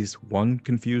sees one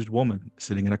confused woman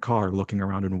sitting in a car looking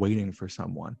around and waiting for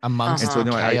someone. And Amongst so, the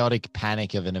Uh-huh. no, chaotic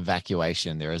panic of an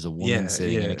evacuation, there is a woman yeah,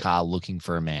 sitting in a yeah. car looking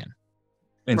for a man.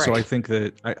 And so I Right. think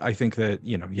that I think that,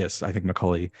 yes, I think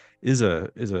Macaulay is a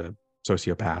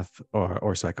sociopath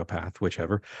or psychopath,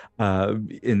 whichever,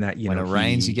 in that, When it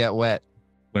rains, you get wet.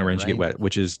 when it When it rains, you get rains, wet,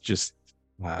 which is just,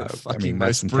 the I fucking mean,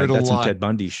 that's most brutal that's some line. Ted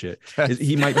Bundy shit. That's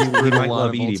He the might most he brutal might line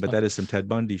love of all Edie, but time. that is some Ted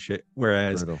Bundy shit.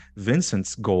 Whereas Brutal.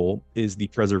 Vincent's goal is the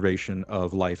preservation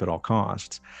of life at all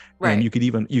costs, and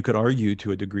Right. you could argue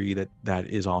to a degree that that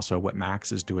is also what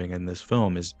Max is doing in this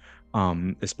film, is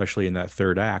especially in that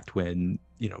third act when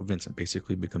Vincent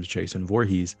basically becomes Jason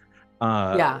Voorhees.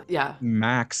 Uh, Yeah. Yeah.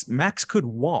 Max could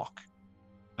walk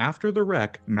after the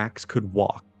wreck. Max could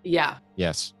walk. Yeah.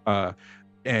 Yes. Uh,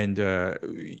 and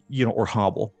or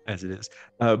hobble as it is,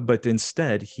 but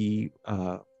instead he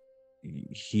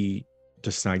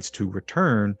decides to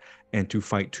return and to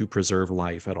fight to preserve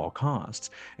life at all costs.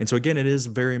 And so again, it is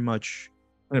very much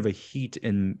kind of a Heat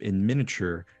in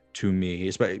miniature to me.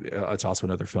 It's also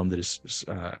another film that is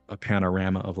a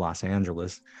panorama of Los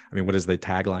Angeles. I mean, what is the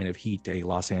tagline of Heat? A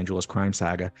Los Angeles crime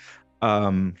saga.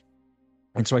 um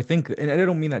and so I think, and I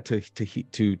don't mean that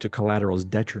to Collateral's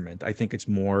detriment. I think it's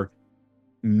more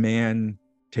Mann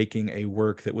taking a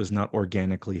work that was not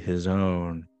organically his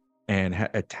own and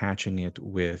attaching it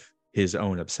with his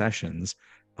own obsessions,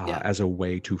 Yeah. as a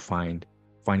way to find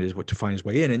his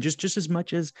way in. And just as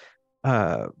much as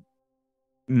uh,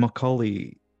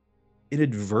 Macaulay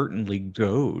inadvertently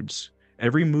goads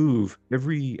every move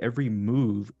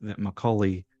that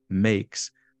Macaulay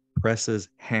makes presses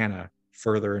Hannah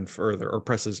further and further, or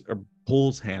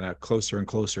pulls Hannah closer and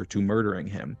closer to murdering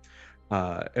him.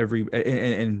 Every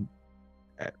and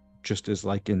just as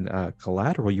like in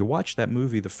Collateral, you watch that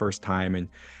movie the first time, and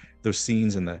those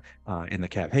scenes in the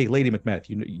cab. Hey, Lady Macbeth,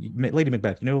 Lady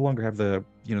Macbeth, you no longer have the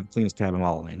cleanest cab in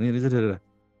La La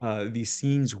Land. These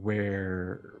scenes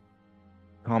where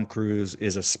Tom Cruise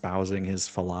is espousing his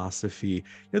philosophy.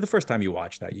 The first time you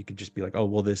watch that, you could just be like, oh,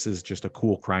 well, this is just a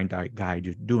cool crime guy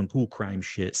just doing cool crime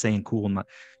shit, saying cool,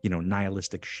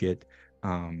 nihilistic shit,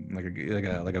 like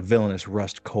a villainous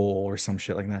Rust Cole or some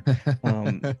shit like that.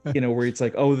 Where it's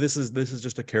like, oh, this is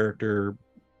just a character.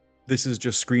 This is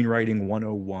just screenwriting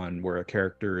 101, where a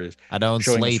character is I don't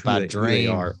showing us sleep, I who they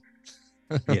dream. are.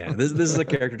 Yeah, this is a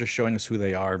character just showing us who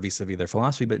they are vis-a-vis their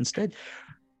philosophy. But instead,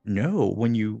 no,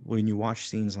 when you watch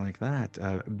scenes like that,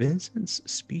 Vincent's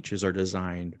speeches are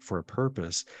designed for a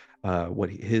purpose.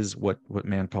 What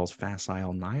Mann calls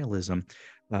facile nihilism,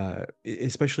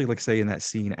 especially like say in that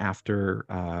scene after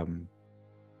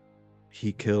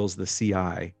he kills the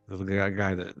CI, the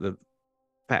guy, the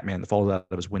fat man that falls out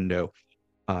of his window.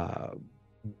 Uh,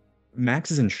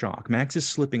 Max is in shock. Max is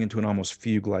slipping into an almost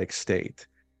fugue-like state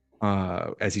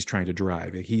as he's trying to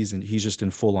drive. He's just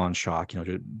in full-on shock.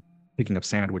 Picking up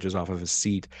sandwiches off of his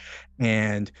seat.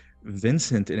 And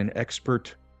Vincent, in an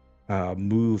expert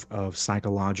move of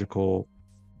psychological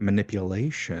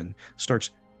manipulation,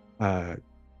 starts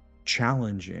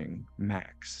challenging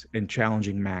Max and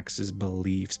challenging Max's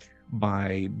beliefs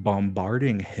by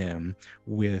bombarding him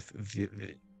with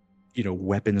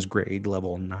weapons grade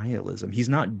level nihilism. He's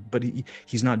not, but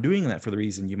he's not doing that for the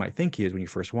reason you might think he is when you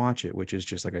first watch it, which is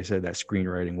just like I said, that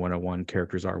screenwriting 101,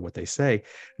 characters are what they say.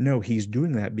 No, he's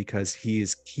doing that because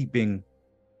he's keeping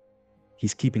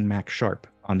Max sharp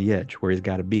on the edge where he's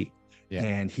got to be. Yeah.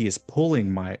 And he is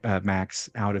pulling Max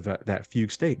out of that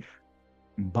fugue state.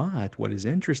 But what is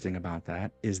interesting about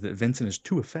that is that Vincent is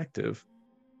too effective,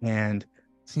 and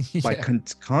by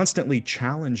constantly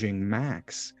challenging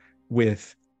Max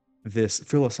with this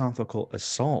philosophical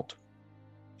assault,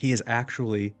 he is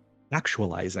actually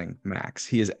actualizing Max.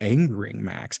 He is angering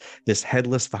Max, this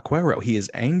headless vaquero. He is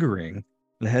angering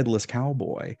the headless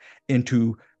cowboy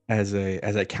into as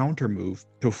a counter move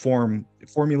to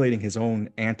formulating his own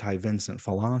anti-Vincent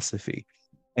philosophy.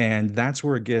 And that's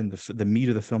where, again, the meat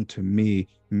of the film to me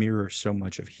mirrors so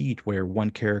much of Heat, where one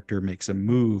character makes a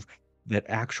move that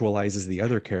actualizes the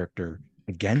other character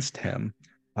against him.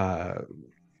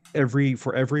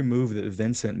 For every move that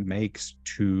Vincent makes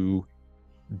to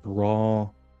draw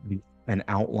an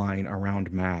outline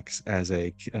around Max as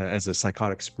a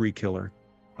psychotic spree killer,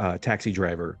 taxi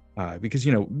driver, because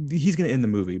he's going to end the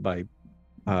movie by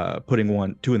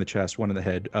putting two in the chest, one in the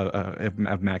head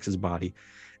of Max's body,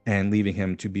 and leaving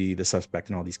him to be the suspect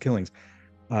in all these killings.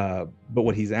 But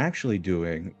what he's actually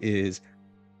doing is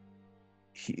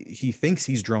he thinks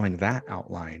he's drawing that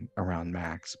outline around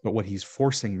Max, but what he's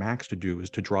forcing Max to do is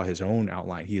to draw his own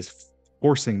outline. He is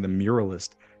forcing the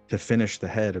muralist to finish the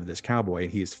head of this cowboy.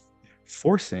 He is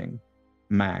forcing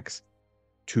Max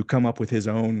to come up with his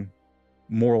own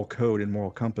moral code and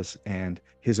moral compass and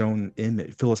his own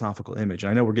philosophical image. And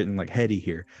I know we're getting like heady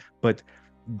here, but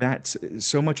that's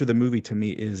so much of the movie to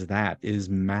me is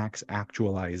Max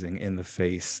actualizing in the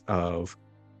face of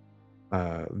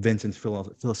Vincent's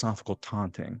philosophical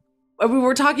taunting. We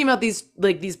were talking about these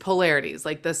polarities,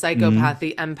 like the psychopath,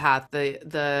 the empath,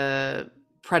 the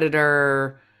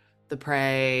predator, the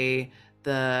prey,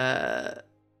 but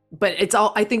it's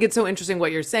all, I think it's so interesting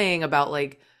what you're saying about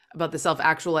the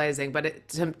self-actualizing, but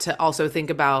to also think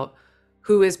about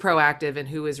who is proactive and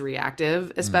who is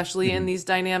reactive, especially in these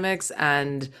dynamics.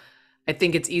 And I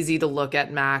think it's easy to look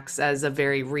at Max as a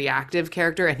very reactive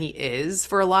character, and he is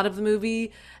for a lot of the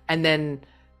movie.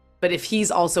 But if he's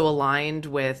also aligned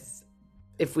with,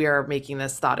 if we are making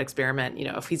this thought experiment,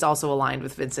 if he's also aligned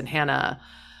with Vincent Hanna,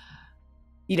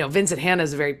 Vincent Hanna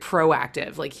is very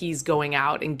proactive. Like, he's going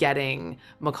out and getting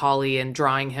Macaulay and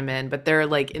drawing him in, but they're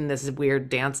like in this weird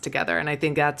dance together. And I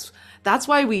think that's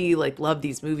why we like love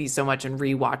these movies so much and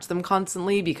rewatch them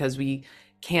constantly, because we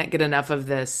can't get enough of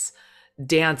this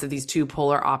dance of these two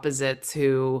polar opposites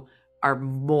who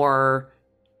are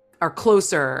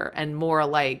closer and more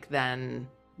alike than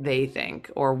they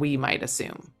think, or we might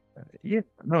assume. Yeah,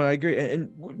 no, I agree. And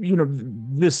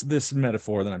this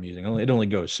metaphor that I'm using, it only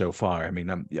goes so far. I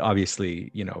mean,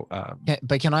 obviously,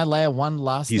 but can I layer one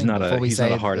last he's thing not before he's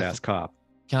not a hard ass cop.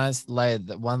 Can I layer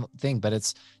that one thing? But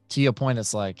it's, to your point,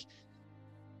 it's like,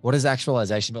 what is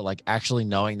actualization but like actually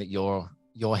knowing that your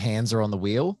hands are on the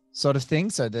wheel, sort of thing.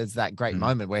 So there's that great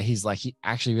moment where he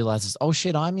actually realizes, oh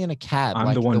shit, I'm in a cab.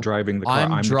 I'm the one driving the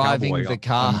car. I'm driving the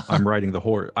car. I'm riding the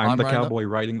horse. I'm the cowboy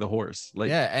riding the horse. Like,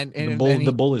 yeah, and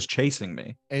the bull is chasing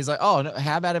me. He's like, oh no,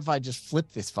 how about if I just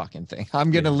flip this fucking thing?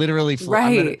 I'm gonna literally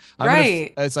flip.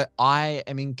 Right. It's like, I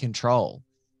am in control.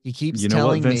 He keeps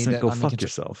telling me Vincent, that go I'm fuck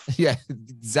yourself. Yeah,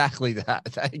 exactly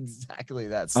that. Exactly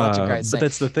that. Such a great. But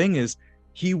that's the thing is,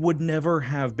 he would never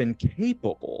have been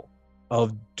capable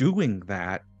of doing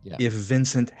that if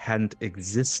Vincent hadn't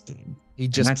existed.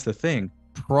 And that's the thing.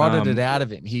 Prodded it out of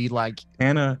him. He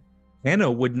Anna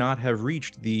would not have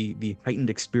reached the heightened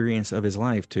experience of his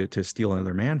life, to steal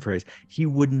another man phrase. He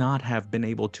would not have been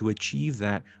able to achieve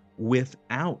that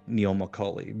without Neil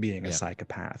Macaulay being a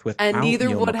psychopath. And neither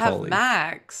Neil would Macaulay. have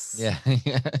Max. Yeah.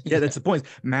 Yeah, that's the point.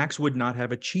 Max would not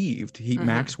have achieved.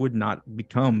 Max would not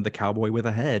become the cowboy with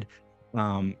a head.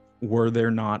 Were there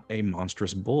not a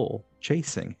monstrous bull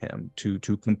chasing him to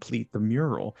complete the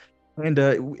mural. And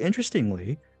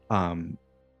interestingly,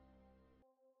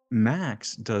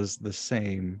 Max does the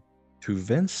same to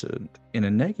Vincent in a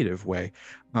negative way.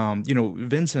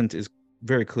 Vincent is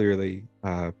very clearly,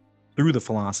 through the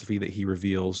philosophy that he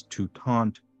reveals, to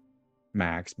taunt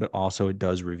Max, but also it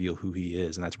does reveal who he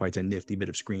is. And that's why it's a nifty bit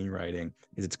of screenwriting,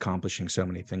 is it's accomplishing so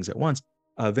many things at once.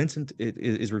 Vincent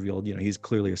is revealed, he's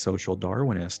clearly a social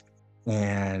Darwinist.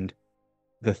 And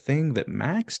the thing that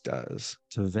Max does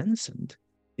to Vincent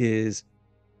is,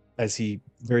 as he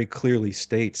very clearly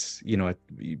states, near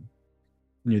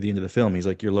the end of the film, he's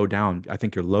like, you're low down. I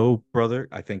think you're low, brother.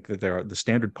 I think that there are the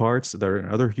standard parts that are in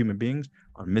other human beings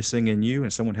are missing in you.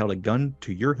 And someone held a gun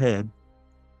to your head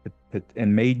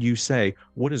and made you say,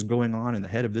 what is going on in the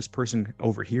head of this person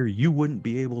over here, you wouldn't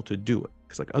be able to do it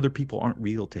because like other people aren't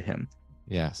real to him.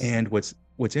 Yes. And what's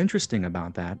interesting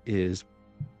about that is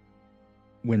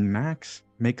when Max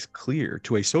makes clear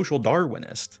to a social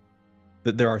Darwinist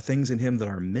that there are things in him that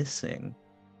are missing,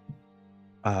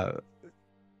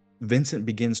 Vincent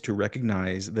begins to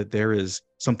recognize that there is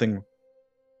something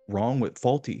wrong with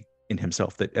faulty in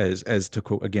himself, that as to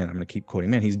quote again, I'm going to keep quoting,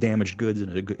 man, he's damaged goods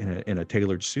in a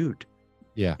tailored suit.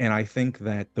 Yeah. And I think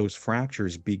that those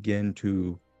fractures begin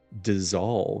to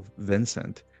dissolve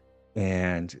Vincent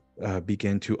and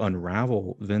begin to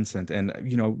unravel Vincent. And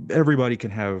everybody can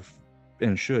have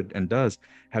and should and does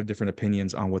have different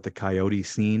opinions on what the coyote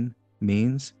scene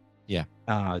means. Yeah.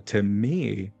 To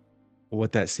me,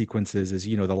 what that sequence is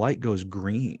the light goes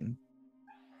green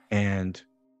and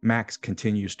Max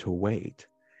continues to wait.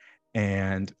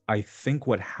 And I think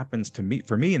what happens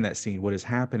for me in that scene, what is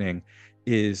happening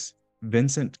is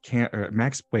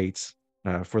Max waits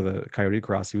for the coyote to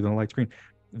cross even though the light's green.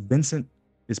 Vincent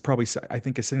is probably, I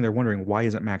think, is sitting there wondering, why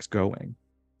isn't Max going?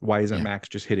 Why isn't Max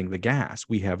just hitting the gas?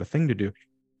 We have a thing to do.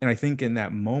 And I think in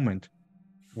that moment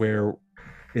where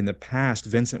in the past,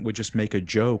 Vincent would just make a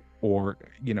joke or,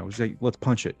 say, let's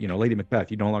punch it. Lady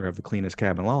Macbeth, you no longer have the cleanest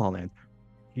cab in La La Land.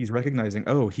 He's recognizing,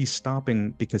 he's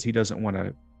stopping because he doesn't want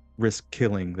to risk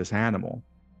killing this animal.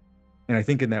 And I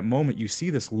think in that moment, you see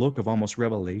this look of almost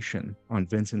revelation on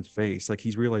Vincent's face. Like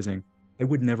he's realizing, I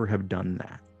would never have done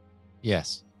that.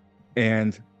 Yes.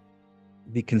 And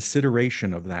the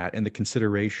consideration of that and the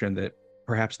consideration that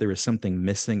perhaps there is something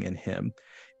missing in him,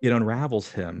 it unravels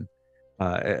him.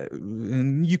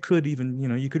 And you could even,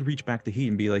 you could reach back to Heat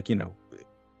and be like,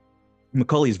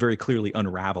 Macaulay is very clearly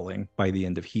unraveling by the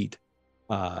end of Heat,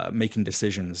 making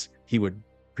decisions he would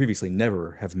previously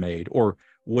never have made or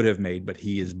would have made, but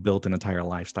he has built an entire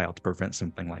lifestyle to prevent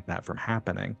something like that from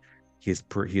happening. He has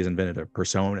invented a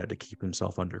persona to keep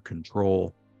himself under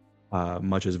control,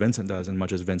 much as Vincent does and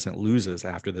much as Vincent loses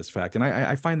after this fact. And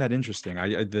I find that interesting.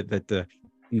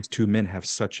 These two men have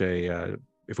such a,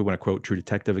 if we want to quote True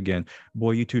Detective again,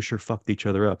 boy, you two sure fucked each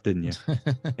other up, didn't you?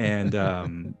 And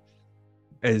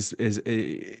I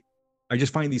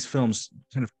just find these films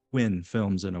kind of twin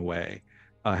films in a way,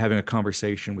 having a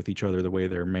conversation with each other the way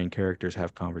their main characters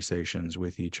have conversations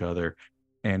with each other.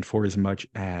 And for as much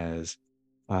as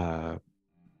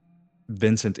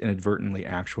Vincent inadvertently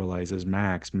actualizes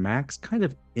Max kind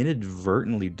of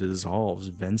inadvertently dissolves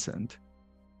Vincent.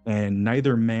 And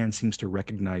neither man seems to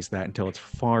recognize that until it's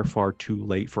far, far too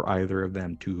late for either of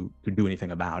them to do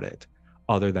anything about it,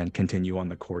 other than continue on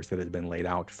the course that has been laid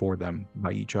out for them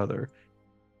by each other.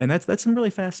 And that's some really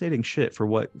fascinating shit for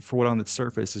what on the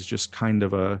surface is just kind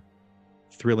of a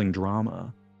thrilling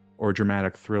drama or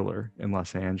dramatic thriller in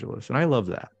Los Angeles. And I love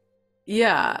that.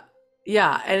 Yeah.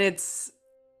 And it's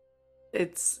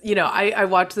I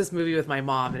watched this movie with my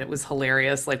mom and it was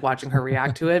hilarious, like watching her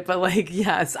react to it. But like,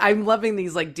 yes, I'm loving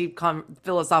these like deep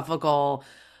philosophical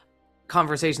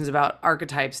conversations about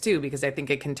archetypes too, because I think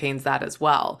it contains that as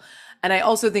well. And I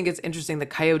also think it's interesting. The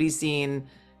coyote scene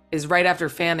is right after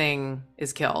Fanning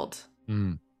is killed.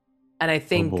 And I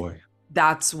think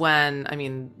that's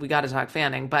when, we got to talk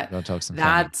Fanning, but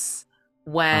that's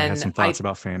when I had some thoughts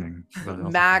about Fanning.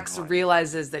 Max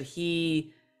realizes that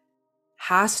he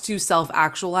has to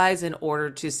self-actualize in order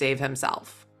to save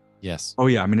himself. Yes. Oh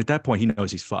yeah. At that point he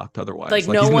knows he's fucked otherwise. Like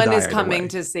no one is coming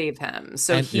to save him.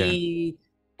 So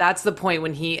that's the point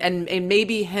when and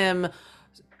maybe him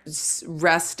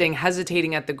resting,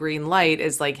 hesitating at the green light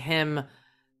is like him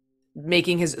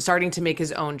starting to make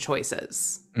his own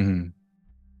choices. Mm-hmm.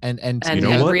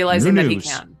 And realizing that he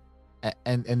can.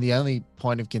 And the only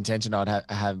point of contention I'd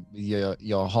have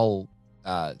your whole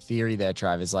theory there,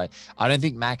 Trav, is like, I don't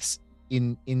think Max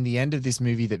in the end of this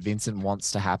movie that Vincent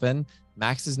wants to happen,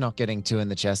 Max is not getting 2 in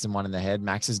the chest and 1 in the head.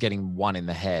 Max is getting 1 in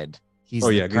the head. He's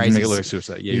crazy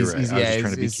suicide. Yeah, you're right. I was just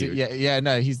trying to be cute.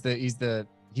 No,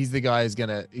 he's the guy who's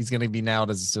gonna be nailed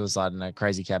as a suicide and a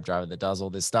crazy cab driver that does all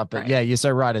this stuff. But yeah, you're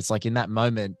so right. It's like in that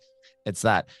moment, it's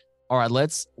that. All right,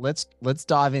 let's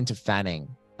dive into Fanning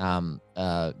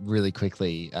really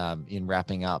quickly in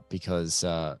wrapping up, because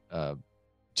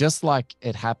just like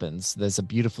it happens, there's a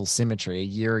beautiful symmetry. A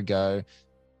year ago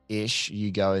ish,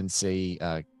 you go and see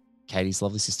Katie's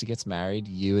lovely sister gets married.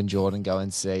 You and Jordan go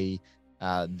and see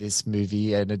this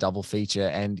movie in a double feature,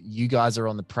 and you guys are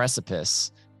on the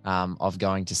precipice of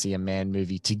going to see a man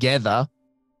movie together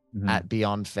at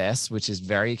Beyond Fest, which is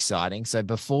very exciting. So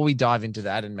before we dive into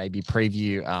that and maybe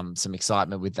preview some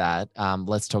excitement with that,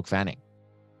 let's talk Fanning.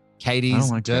 Katie's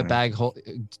Dirtbag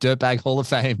Hall of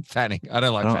Fame Fanning. I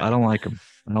don't like Fanning. I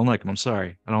don't like him. I'm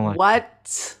sorry. I don't like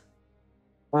what?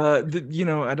 I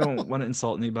don't want to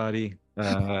insult anybody.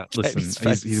 Listen,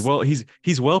 Katie's he's face.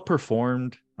 he's well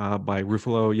performed by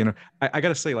Ruffalo. I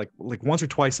gotta say, like once or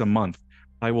twice a month,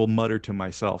 I will mutter to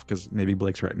myself, because maybe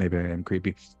Blake's right, maybe I am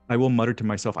creepy. I will mutter to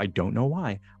myself. I don't know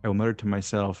why. I will mutter to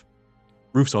myself,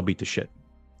 Roofs all beat the shit.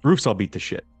 Roofs all beat the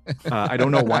shit. I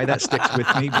don't know why that sticks with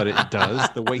me, but it does.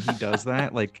 The way he does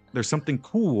that, like, there's something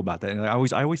cool about that, and I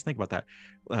always think about that.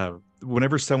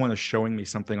 Whenever someone is showing me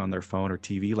something on their phone or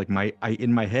TV, like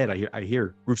in my head, I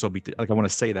hear Roofs all beat the, like, I want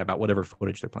to say that about whatever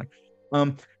footage they're playing.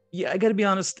 Yeah, I got to be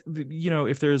honest.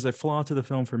 If there's a flaw to the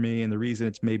film for me, and the reason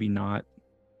it's maybe not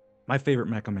my favorite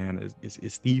Mecha Man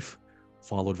is Thief,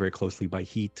 followed very closely by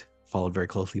Heat, followed very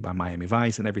closely by Miami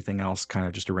Vice, and everything else kind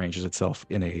of just arranges itself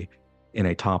in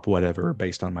a top whatever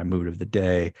based on my mood of the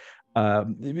day. I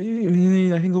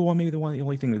think the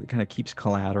only thing that kind of keeps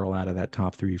Collateral out of that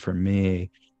top three for me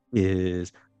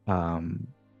is Your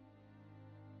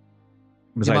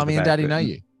besides the mommy and fact daddy that know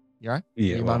you. You right?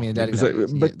 yeah, Your well, mommy and daddy know you.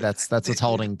 Yeah, but that's what's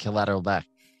holding Collateral back.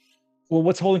 well,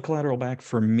 what's holding Collateral back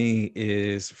for me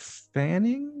is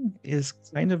Fanning is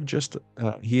kind of just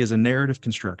he is a narrative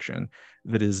construction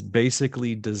that is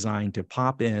basically designed to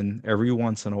pop in every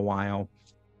once in a while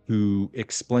to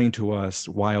explain to us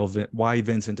why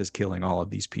Vincent is killing all of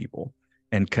these people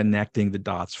and connecting the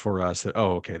dots for us that,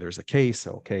 oh, okay, there's a case.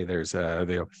 Okay, there's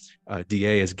the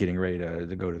DA is getting ready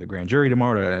to go to the grand jury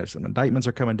tomorrow. Some indictments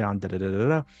are coming down. Da, da, da, da,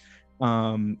 da.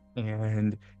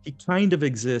 And he kind of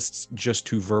exists just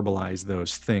to verbalize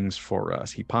those things for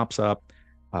us. He pops up,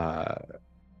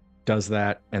 does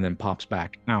that, and then pops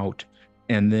back out.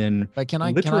 And then But can I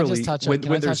literally, just touch when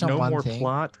on there's no one more thing?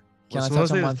 plot, Can I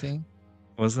touch on one thing?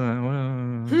 was that?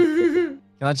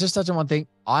 Can I just touch on one thing?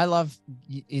 I love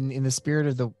in the spirit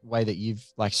of the way that you've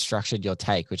like structured your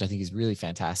take, which I think is really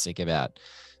fantastic about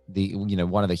the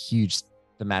one of the huge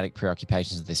thematic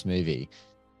preoccupations of this movie.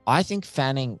 I think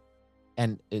Fanning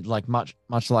and like much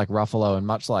like Ruffalo and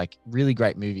much like really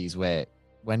great movies where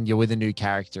when you're with a new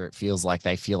character, it feels like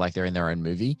they feel like they're in their own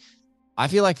movie. I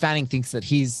feel like Fanning thinks that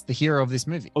he's the hero of this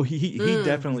movie. Oh, he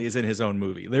definitely is in his own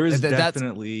movie. There is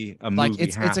definitely a movie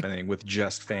happening with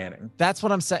just Fanning. That's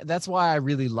what I'm saying. That's why I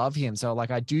really love him. So like,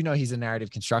 I do know he's a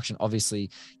narrative construction. Obviously,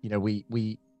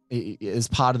 we as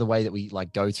part of the way that we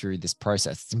like go through this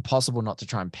process, it's impossible not to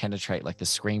try and penetrate like the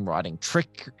screenwriting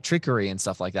trickery and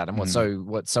stuff like that. And what's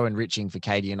so enriching for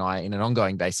Katie and I in an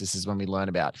ongoing basis is when we learn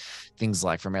about things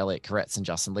like from Elliot Koretz and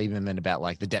Justin Lieberman about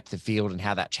like the depth of field and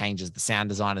how that changes the sound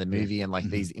design of the movie and like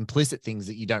these implicit things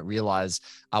that you don't realize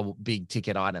are big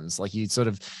ticket items. Like you sort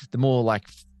of, the more like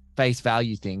face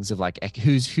value things of like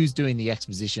who's doing the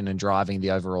exposition and driving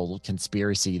the overall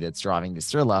conspiracy that's driving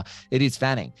this thriller, it is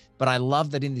Fanning. But I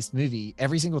love that in this movie,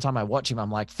 every single time I watch him,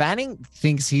 I'm like, Fanning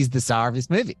thinks he's the star of this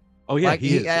movie. Oh yeah, like,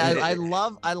 he is. I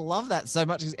love that so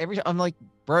much because every time I'm like,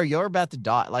 bro, you're about to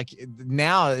die. Like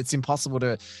now it's impossible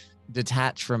to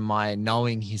detach from my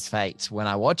knowing his fate when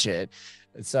I watch it.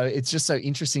 So it's just so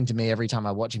interesting to me every time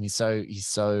I watch him. He's so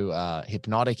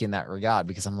hypnotic in that regard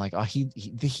because I'm like, oh, he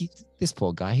this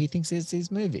poor guy, he thinks it's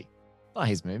his movie. It's not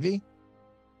his movie.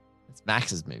 It's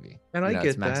Max's movie. And I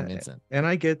get Max that. and Vincent. And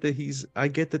I get that he's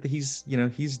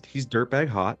he's dirtbag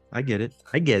hot. I get it.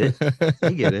 I get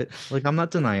it. Like, I'm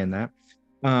not denying that.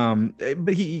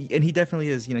 But he definitely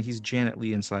is, he's Janet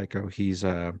Leigh in Psycho. He's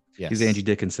Angie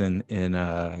Dickinson in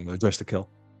Dress to Kill.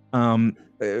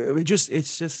 He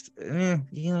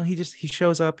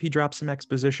shows up, he drops some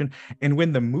exposition, and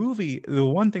when the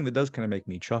one thing that does kind of make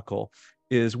me chuckle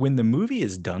is when the movie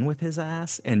is done with his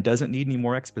ass and doesn't need any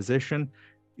more exposition,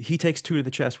 he takes two to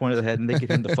the chest, one to the head, and they get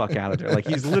him the fuck out of there. Like,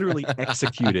 he's literally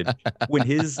executed when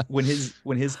his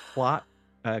plot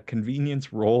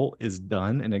convenience role is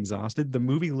done and exhausted. The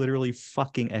movie literally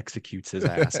fucking executes his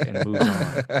ass and moves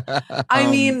on. I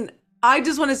mean, I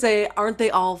just want to say, aren't they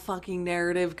all fucking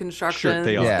narrative constructions? Sure,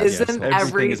 they are. Yeah. Isn't Yes.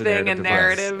 everything a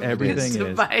narrative Everything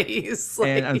device?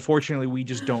 And unfortunately, we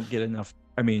just don't get enough.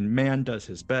 I mean, Man does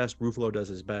his best. Ruffalo does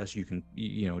his best. You can,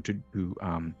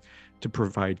 to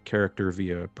provide character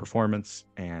via performance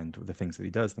and the things that he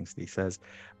does, things that he says.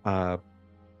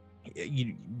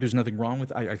 There's nothing wrong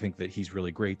with. I think that he's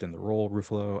really great in the role,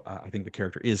 Ruffalo. I think the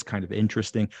character is kind of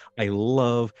interesting. I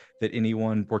love that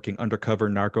anyone working undercover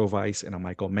narco vice in a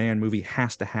Michael Mann movie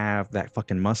has to have that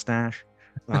fucking mustache.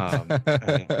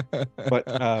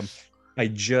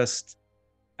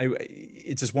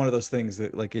 It's just one of those things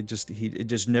that, like, it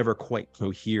just never quite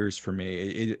coheres for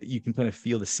me. You can kind of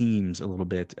feel the seams a little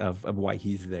bit of why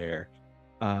he's there.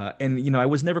 And I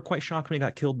was never quite shocked when he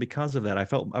got killed because of that. I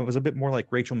felt I was a bit more like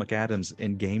Rachel McAdams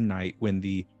in Game Night when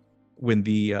the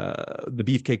the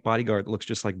beefcake bodyguard that looks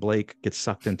just like Blake gets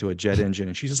sucked into a jet engine,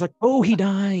 and she's just like, "Oh, he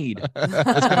died."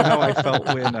 That's kind of how I felt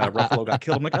when Ruffalo got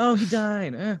killed. I'm like, "Oh, he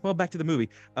died." Well, back to the movie.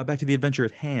 Back to the adventure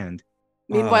at hand.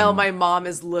 Meanwhile, my mom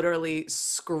is literally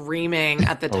screaming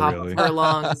at the Oh, top of really? her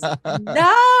lungs,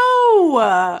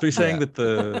 "No!" So you're saying Yeah.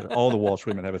 that all the Walsh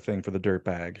women have a thing for the dirt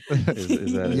bag?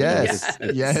 Is that it? Yes.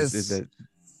 Is Yes.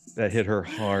 that hit her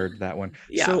hard, that one?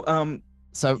 Yeah. So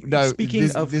So no, speaking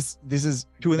of this is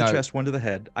two in the no. chest, one to the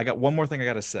head, I got one more thing I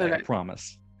got to say. I Okay.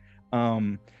 promise.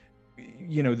 So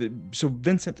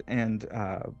Vincent and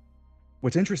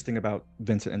what's interesting about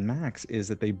Vincent and Max is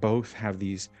that they both have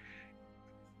these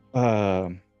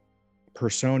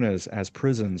personas as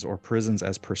prisons, or prisons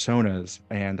as personas.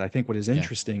 And I think what is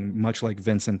interesting, much like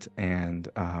Vincent and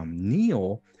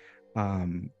Neil,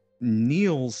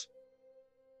 Neil's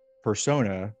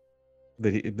persona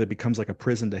that becomes like a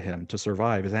prison to him to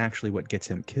survive is actually what gets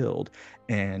him killed.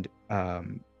 And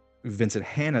Vincent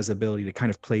Hanna's ability to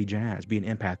kind of play jazz, be an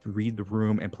empath, read the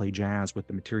room and play jazz with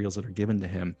the materials that are given to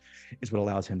him is what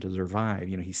allows him to survive.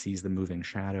 He sees the moving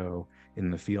shadow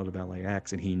in the field of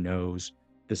LAX, and he knows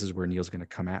this is where Neil's going to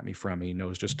come at me from. He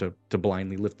knows just to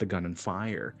blindly lift the gun and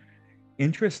fire.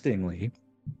 Interestingly,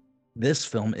 this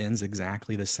film ends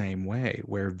exactly the same way,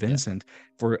 where Vincent,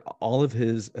 for all of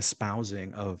his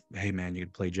espousing of, hey man, you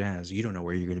can play jazz, you don't know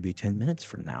where you're going to be 10 minutes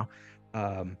from now.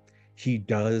 He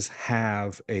does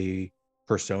have a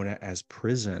persona as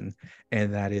prison,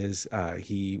 and that is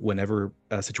whenever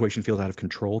a situation feels out of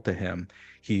control to him,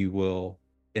 he will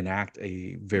enact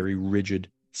a very rigid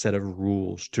set of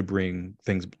rules to bring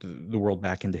the world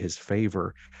back into his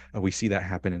favor. We see that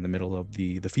happen in the middle of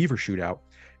the fever shootout,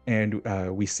 and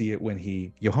we see it when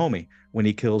when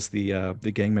he kills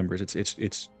the gang members. It's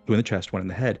two in the chest, one in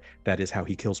the head. That is how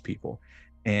he kills people.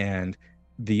 And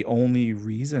the only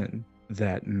reason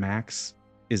that Max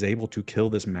is able to kill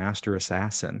this master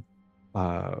assassin,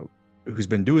 who's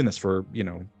been doing this for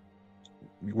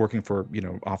working for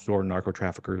offshore narco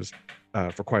traffickers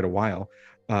for quite a while,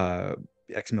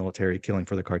 ex-military, killing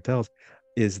for the cartels,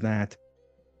 is that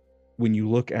when you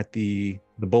look at the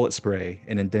bullet spray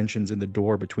and indentions in the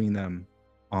door between them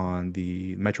on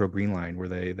the Metro Green Line, where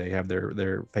they have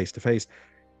their face to face,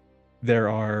 there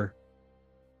are,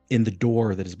 in the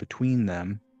door that is between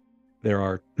them, there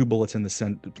are two bullets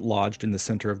lodged in the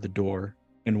center of the door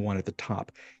and one at the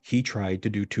top. He tried to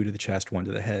do two to the chest, one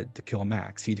to the head to kill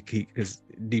Max. Because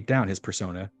deep down, his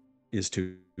persona is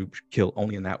to kill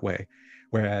only in that way.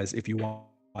 Whereas if you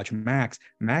watch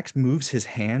Max moves his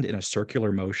hand in a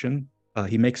circular motion.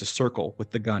 He makes a circle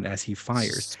with the gun as he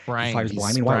fires. He fires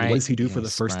blindly. What does he do for the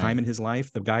first time in his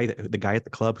life? The guy at the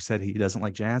club who said he doesn't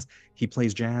like jazz, he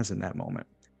plays jazz in that moment.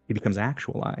 He becomes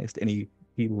actualized, and he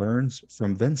learns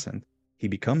from Vincent. He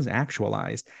becomes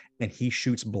actualized, and he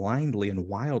shoots blindly and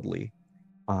wildly,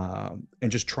 and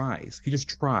just tries. He just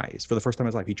tries for the first time in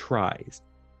his life. He tries,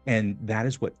 and that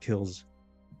is what kills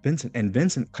Vincent. And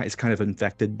Vincent is kind of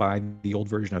infected by the old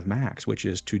version of Max, which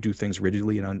is to do things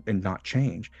rigidly and not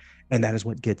change. And that is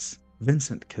what gets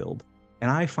Vincent killed.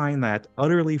 And I find that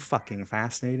utterly fucking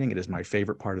fascinating. It is my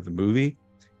favorite part of the movie,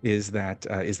 is that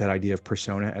idea of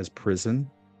persona as prison.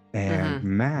 And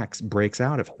Max breaks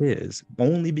out of his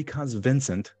only because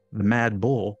Vincent, the Mad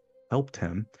Bull, helped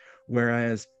him,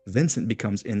 whereas Vincent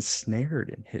becomes ensnared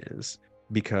in his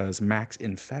because Max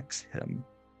infects him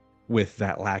with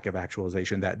that lack of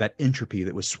actualization, that entropy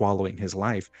that was swallowing his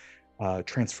life,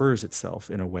 transfers itself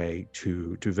in a way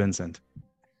to Vincent.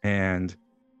 And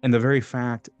the very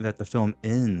fact that the film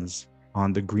ends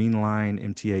on the Green Line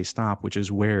MTA stop, which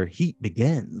is where heat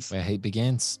begins. Where heat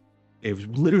begins. It was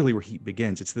literally where heat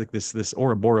begins. It's like this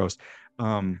Ouroboros.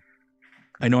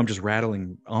 I know I'm just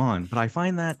rattling on, but I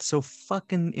find that so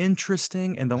fucking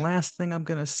interesting. And the last thing I'm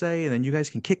gonna say, and then you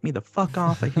guys can kick me the fuck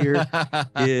off of here,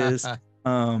 is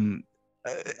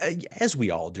as we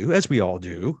all do, as we all,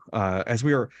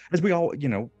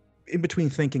 in between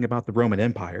thinking about the Roman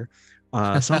Empire,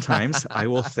 sometimes I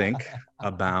will think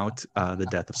about the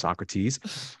death of Socrates,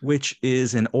 which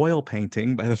is an oil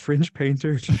painting by the French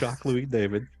painter Jacques-Louis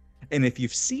David. And if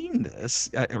you've seen this,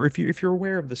 or if you're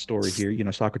aware of the story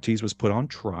here, Socrates was put on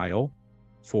trial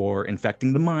for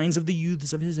infecting the minds of the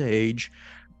youths of his age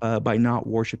by not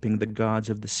worshiping the gods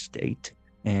of the state.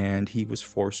 And he was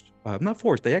not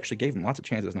forced, they actually gave him lots of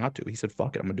chances not to. He said,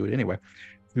 fuck it, I'm gonna do it anyway,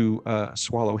 to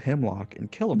swallow hemlock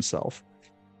and kill himself.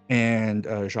 And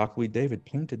Jacques-Louis David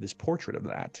painted this portrait of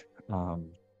that,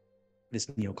 this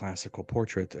neoclassical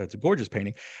portrait. It's a gorgeous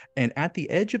painting. And at the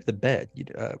edge of the bed,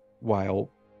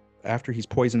 after he's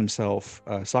poisoned himself,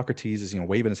 Socrates is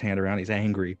waving his hand around. He's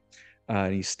angry,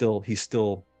 and he's still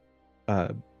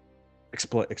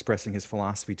expressing his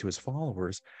philosophy to his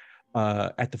followers.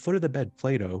 At the foot of the bed,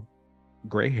 Plato,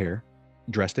 gray hair,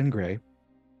 dressed in gray,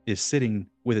 is sitting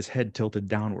with his head tilted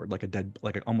downward like a dead,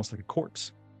 almost like a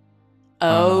corpse.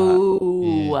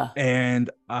 Oh. And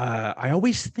I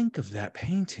always think of that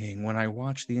painting when I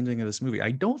watch the ending of this movie.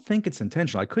 I don't think it's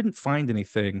intentional. I couldn't find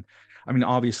anything. I mean,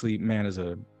 obviously, man is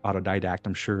a autodidact.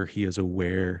 I'm sure he is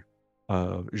aware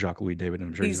of Jacques-Louis David, and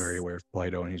I'm sure he's very aware of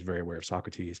Plato, and he's very aware of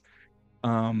Socrates.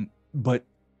 But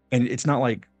it's not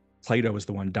like Plato is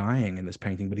the one dying in this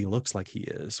painting, but he looks like he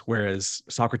is. Whereas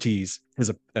Socrates,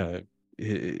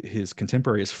 his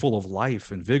contemporary, is full of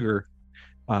life and vigor.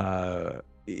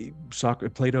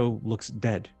 Plato looks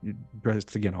dead,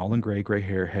 dressed again all in gray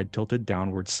hair, head tilted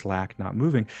downward, slack, not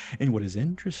moving. And what is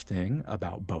interesting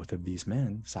about both of these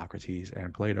men, Socrates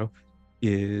and Plato,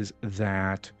 is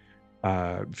that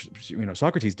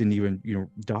Socrates didn't even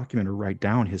document or write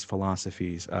down his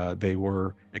philosophies. They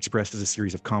were expressed as a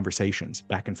series of conversations,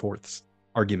 back and forths,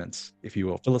 arguments, if you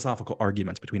will, philosophical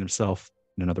arguments between himself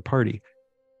and another party.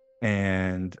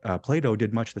 And Plato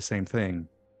did much the same thing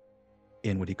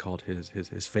in what he called his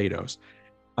Phaedos,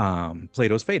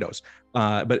 Plato's Phaedos.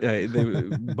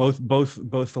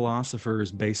 Both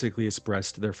philosophers basically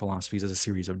expressed their philosophies as a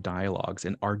series of dialogues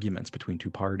and arguments between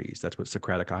two parties. That's what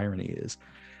Socratic irony is,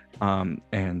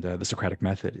 and the Socratic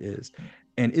method is.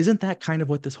 And isn't that kind of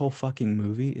what this whole fucking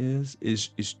movie is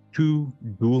two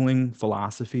dueling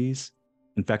philosophies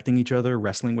infecting each other,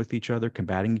 wrestling with each other,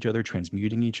 combating each other,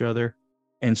 transmuting each other?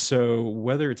 And so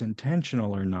whether it's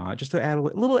intentional or not, just to add a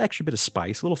little extra bit of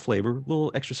spice, a little flavor, a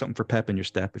little extra something for pep in your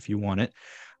step if you want it.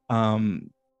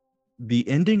 The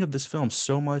ending of this film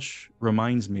so much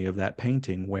reminds me of that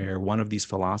painting where one of these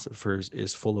philosophers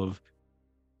is full of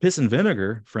piss and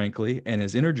vinegar, frankly, and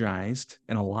is energized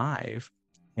and alive.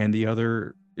 And the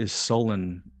other is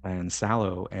sullen and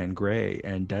sallow and gray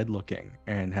and dead looking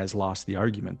and has lost the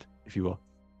argument, if you will.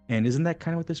 And isn't that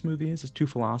kind of what this movie is? It's two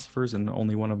philosophers and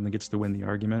only one of them gets to win the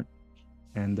argument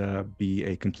and be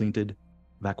a completed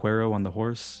vaquero on the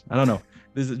horse. I don't know.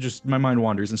 This is just, my mind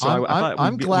wanders. And so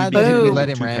I'm glad that we let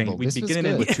him ramble. We'd be getting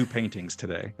in with two paintings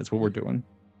today. That's what we're doing.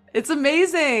 It's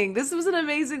amazing. This was an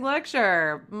amazing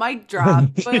lecture. Mic drop.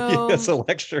 Boom. It's a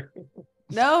lecture.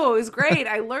 No, it was great.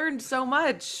 I learned so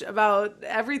much about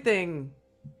everything,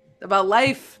 about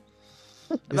life.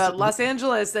 About Los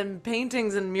Angeles and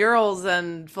paintings and murals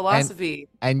and philosophy.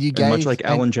 And you gave, much like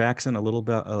Alan Jackson, a lot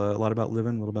about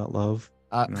living, a little about love.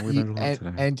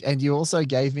 And you also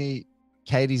gave me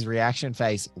Katie's reaction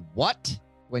face. What?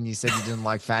 When you said you didn't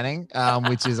like Fanning,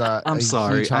 which is I'm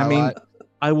sorry. I mean,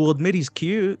 I will admit he's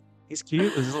cute. He's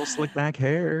cute with his little slick back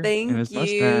hair and his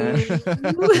mustache,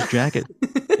 his jacket.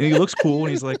 And he looks cool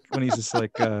when he's just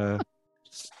like,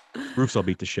 Roofs, I'll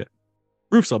beat the shit.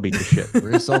 Roofs, I'll beat the shit. I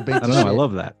don't know. I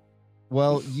love that.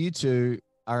 Well, you two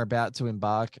are about to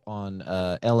embark on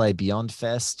LA Beyond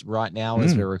Fest right now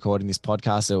as we're recording this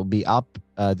podcast. It will be up.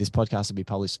 This podcast will be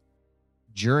published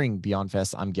during Beyond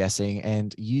Fest, I'm guessing.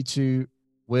 And you two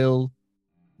will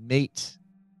meet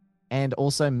and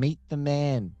also meet the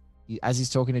man. As he's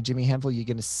talking to Jimmy Hemphill, you're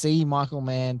going to see Michael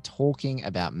Mann talking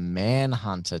about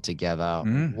Manhunter together.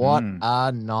 What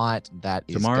a night that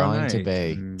is going to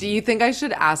be. Do you think I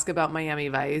should ask about Miami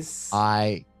Vice?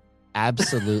 I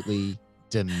absolutely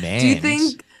demand. Do you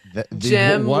think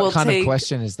Jim will kind take of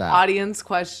question is that? Audience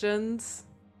questions?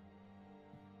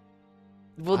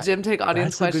 Will Jim take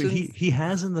audience questions? He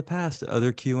has in the past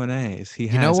other Q&As. He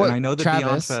has. You know what, and I know that Travis,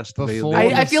 Beyond Fest.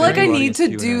 I feel like I need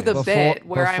to do the Q&As. bit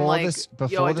where I'm like,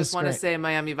 before I just want to say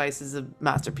Miami Vice is a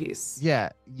masterpiece. Yeah,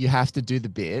 you have to do the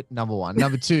bit, number one.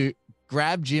 Number two,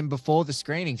 grab Jim before the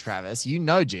screening, Travis. You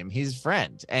know Jim, his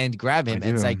friend, and grab him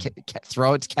and say,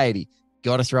 throw it to Katie.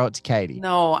 Got to throw it to Katie.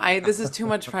 No, this is too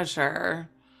much pressure.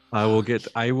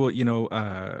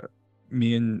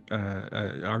 Me and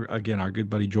our good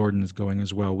buddy Jordan is going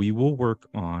as well. We will work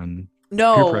on I'm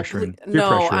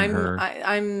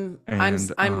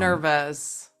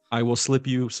nervous. I will slip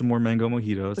you some more mango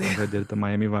mojitos like I did at the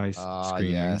Miami Vice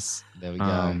screening. Yes, there we go.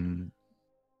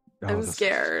 I'm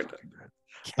scared.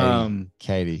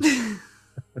 Katie,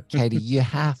 you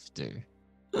have to.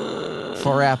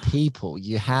 For our people,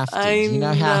 you have to. You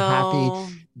know how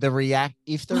happy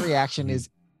if the reaction is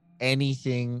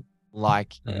anything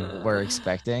like we're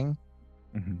expecting,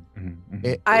 people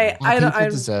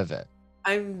deserve it.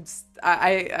 I'm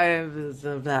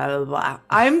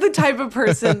the type of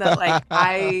person that like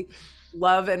I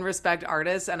love and respect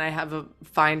artists, and I have a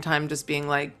fine time just being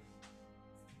like,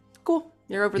 cool,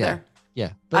 you're over there.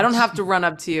 Yeah, I don't have to run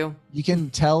up to you. You can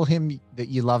tell him that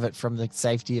you love it from the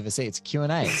safety of a seat. It's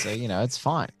Q&A, so it's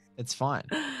fine. It's fine.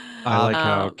 I like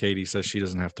how Katie says she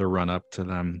doesn't have to run up to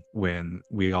them when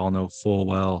we all know full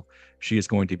well she is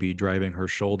going to be driving her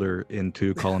shoulder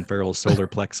into Colin Farrell's solar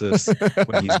plexus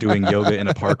when he's doing yoga in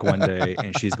a park one day,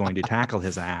 and she's going to tackle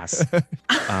his ass,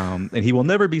 and he will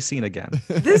never be seen again.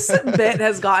 This bit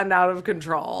has gotten out of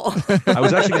control. I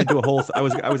was actually going to do a whole.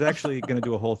 I was actually going to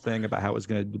do a whole thing about how it was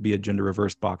going to be a gender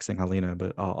reverse boxing Helena,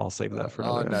 but I'll save that for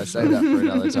another. No, save that for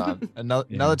another time.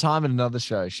 Another time and another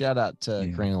show. Shout out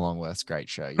to Green and Longworth's great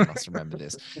show. You must remember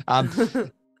this.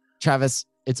 Travis,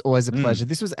 it's always a pleasure.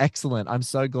 This was excellent. I'm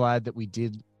so glad that we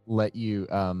did let you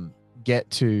get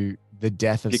to the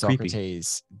death of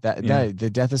Socrates. The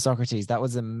death of Socrates. That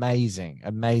was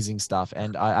amazing stuff.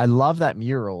 And I love that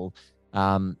mural.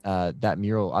 That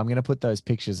mural. I'm gonna put those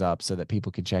pictures up so that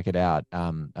people can check it out.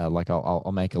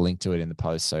 I'll make a link to it in the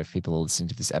post. So if people are listening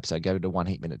to this episode, go to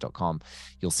oneheatminute.com.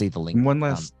 You'll see the link.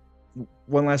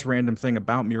 One last random thing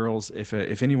about murals, if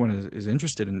anyone is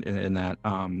interested in that,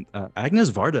 Agnes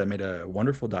Varda made a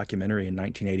wonderful documentary in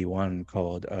 1981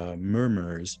 called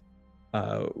Murmurs,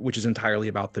 which is entirely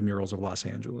about the murals of Los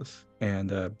Angeles.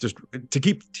 And just to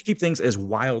keep things as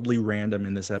wildly random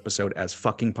in this episode as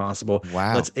fucking possible.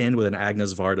 Wow. Let's end with an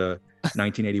Agnes Varda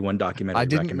 1981 documentary. I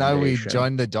didn't know we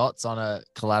joined the dots on a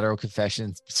Collateral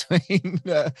Confessions between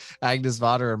Agnes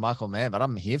Varda and Michael Mann, but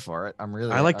I'm here for it.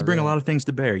 I like to bring a lot of things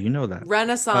to bear. You know that.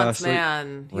 Renaissance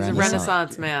man. He's a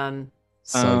Renaissance man.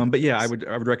 But yeah, I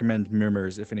would recommend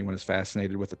Murmurs if anyone is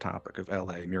fascinated with the topic of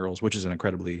LA murals, which is an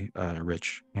incredibly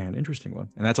rich and interesting one.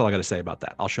 And that's all I got to say about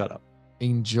that. I'll shut up.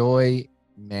 Enjoy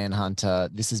Manhunter.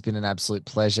 This has been an absolute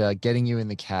pleasure getting you in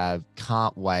the cab.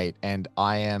 Can't wait. And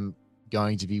I am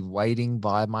going to be waiting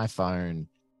by my phone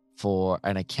for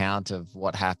an account of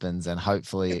what happens, and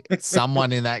hopefully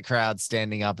someone in that crowd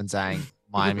standing up and saying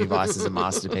Miami Vice is a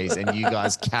masterpiece, and you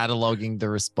guys cataloging the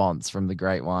response from the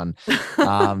great one.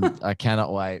 I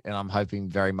cannot wait, and I'm hoping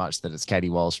very much that it's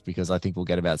Katie Walsh, because I think we'll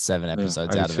get about 7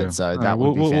 episodes out of it. So that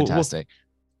would be fantastic.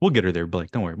 We'll get her there, Blake.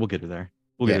 Don't worry, we'll get her there.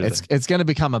 It's going to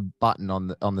become a button on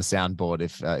the soundboard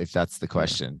if that's the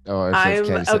question. Or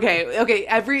if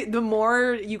okay. The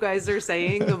more you guys are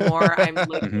saying, the more I'm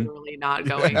literally not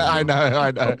going. I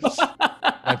know.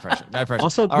 No pressure.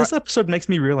 Also, this episode makes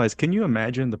me realize: can you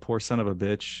imagine the poor son of a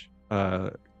bitch,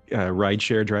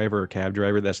 rideshare driver or cab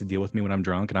driver that has to deal with me when I'm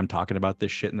drunk and I'm talking about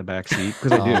this shit in the back seat?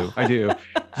 Because I do.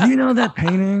 You know that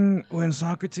painting when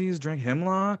Socrates drank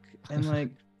hemlock and like.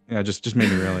 Yeah, just made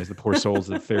me realize the poor souls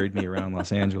that ferried me around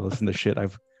Los Angeles and the shit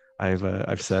I've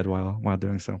said while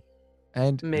doing so.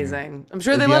 And amazing. I'm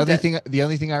sure they loved it. The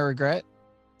only thing I regret,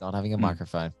 not having a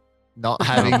microphone, not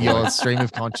having your stream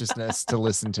of consciousness to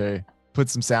listen to. Put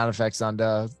some sound effects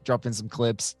under, drop in some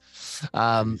clips.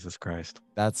 Jesus Christ.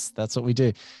 That's what we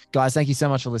do. Guys, thank you so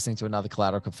much for listening to another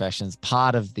Collateral Confessions,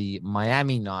 part of the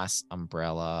Miami Nice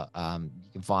umbrella.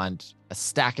 You can find a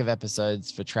stack of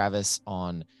episodes for Travis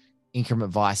on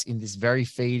Increment Vice in this very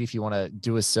feed if you want to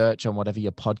do a search on whatever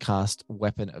your podcast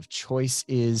weapon of choice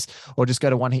is, or just go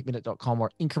to oneheatminute.com or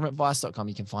incrementvice.com.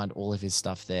 You can find all of his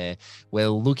stuff there. We're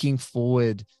looking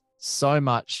forward so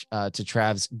much to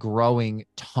Trav's growing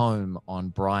tome on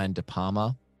Brian De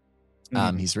Palma.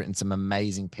 He's written some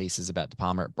amazing pieces about De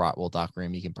Palma at Bright Wall Dark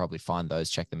Room. You can probably find those.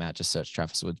 Check them out. Just search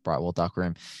Travis Woods Bright Wall Dark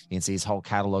Room. You can see his whole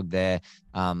catalog there.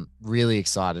 Really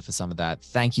excited for some of that.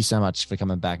 Thank you so much for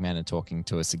coming back, man, and talking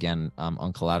to us again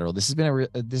on Collateral. This has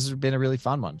been a really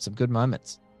fun one. Some good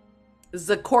moments. This is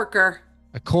a corker.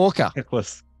 A corker.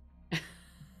 Headless.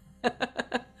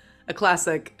 A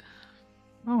classic.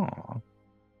 Oh.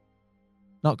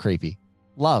 Not creepy.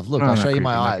 Love. Look, I'll show you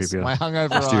my eyes. My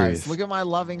hungover eyes. Look at my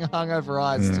loving hungover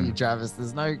eyes to you, Travis.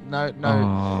 There's no.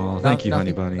 Oh, thank you,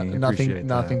 honey bunny.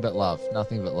 Nothing but love.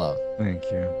 Nothing but love. Thank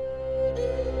you.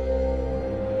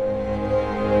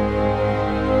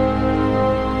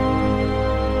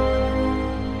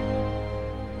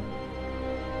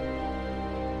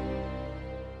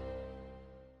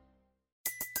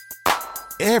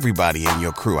 Everybody in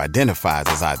your crew identifies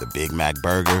as either Big Mac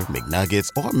Burger, McNuggets,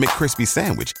 or McCrispy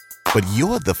Sandwich. But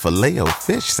you're the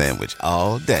Filet-O-Fish Sandwich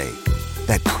all day.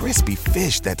 That crispy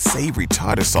fish, that savory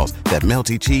tartar sauce, that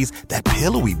melty cheese, that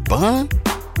pillowy bun.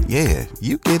 Yeah,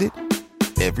 you get it.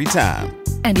 Every time.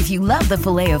 And if you love the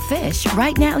Filet-O-Fish,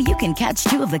 right now you can catch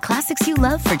 2 of the classics you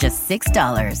love for just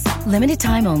 $6. Limited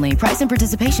time only. Price and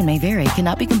participation may vary.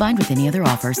 Cannot be combined with any other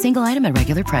offer. Single item at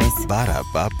regular price.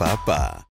 Ba-da-ba-ba-ba.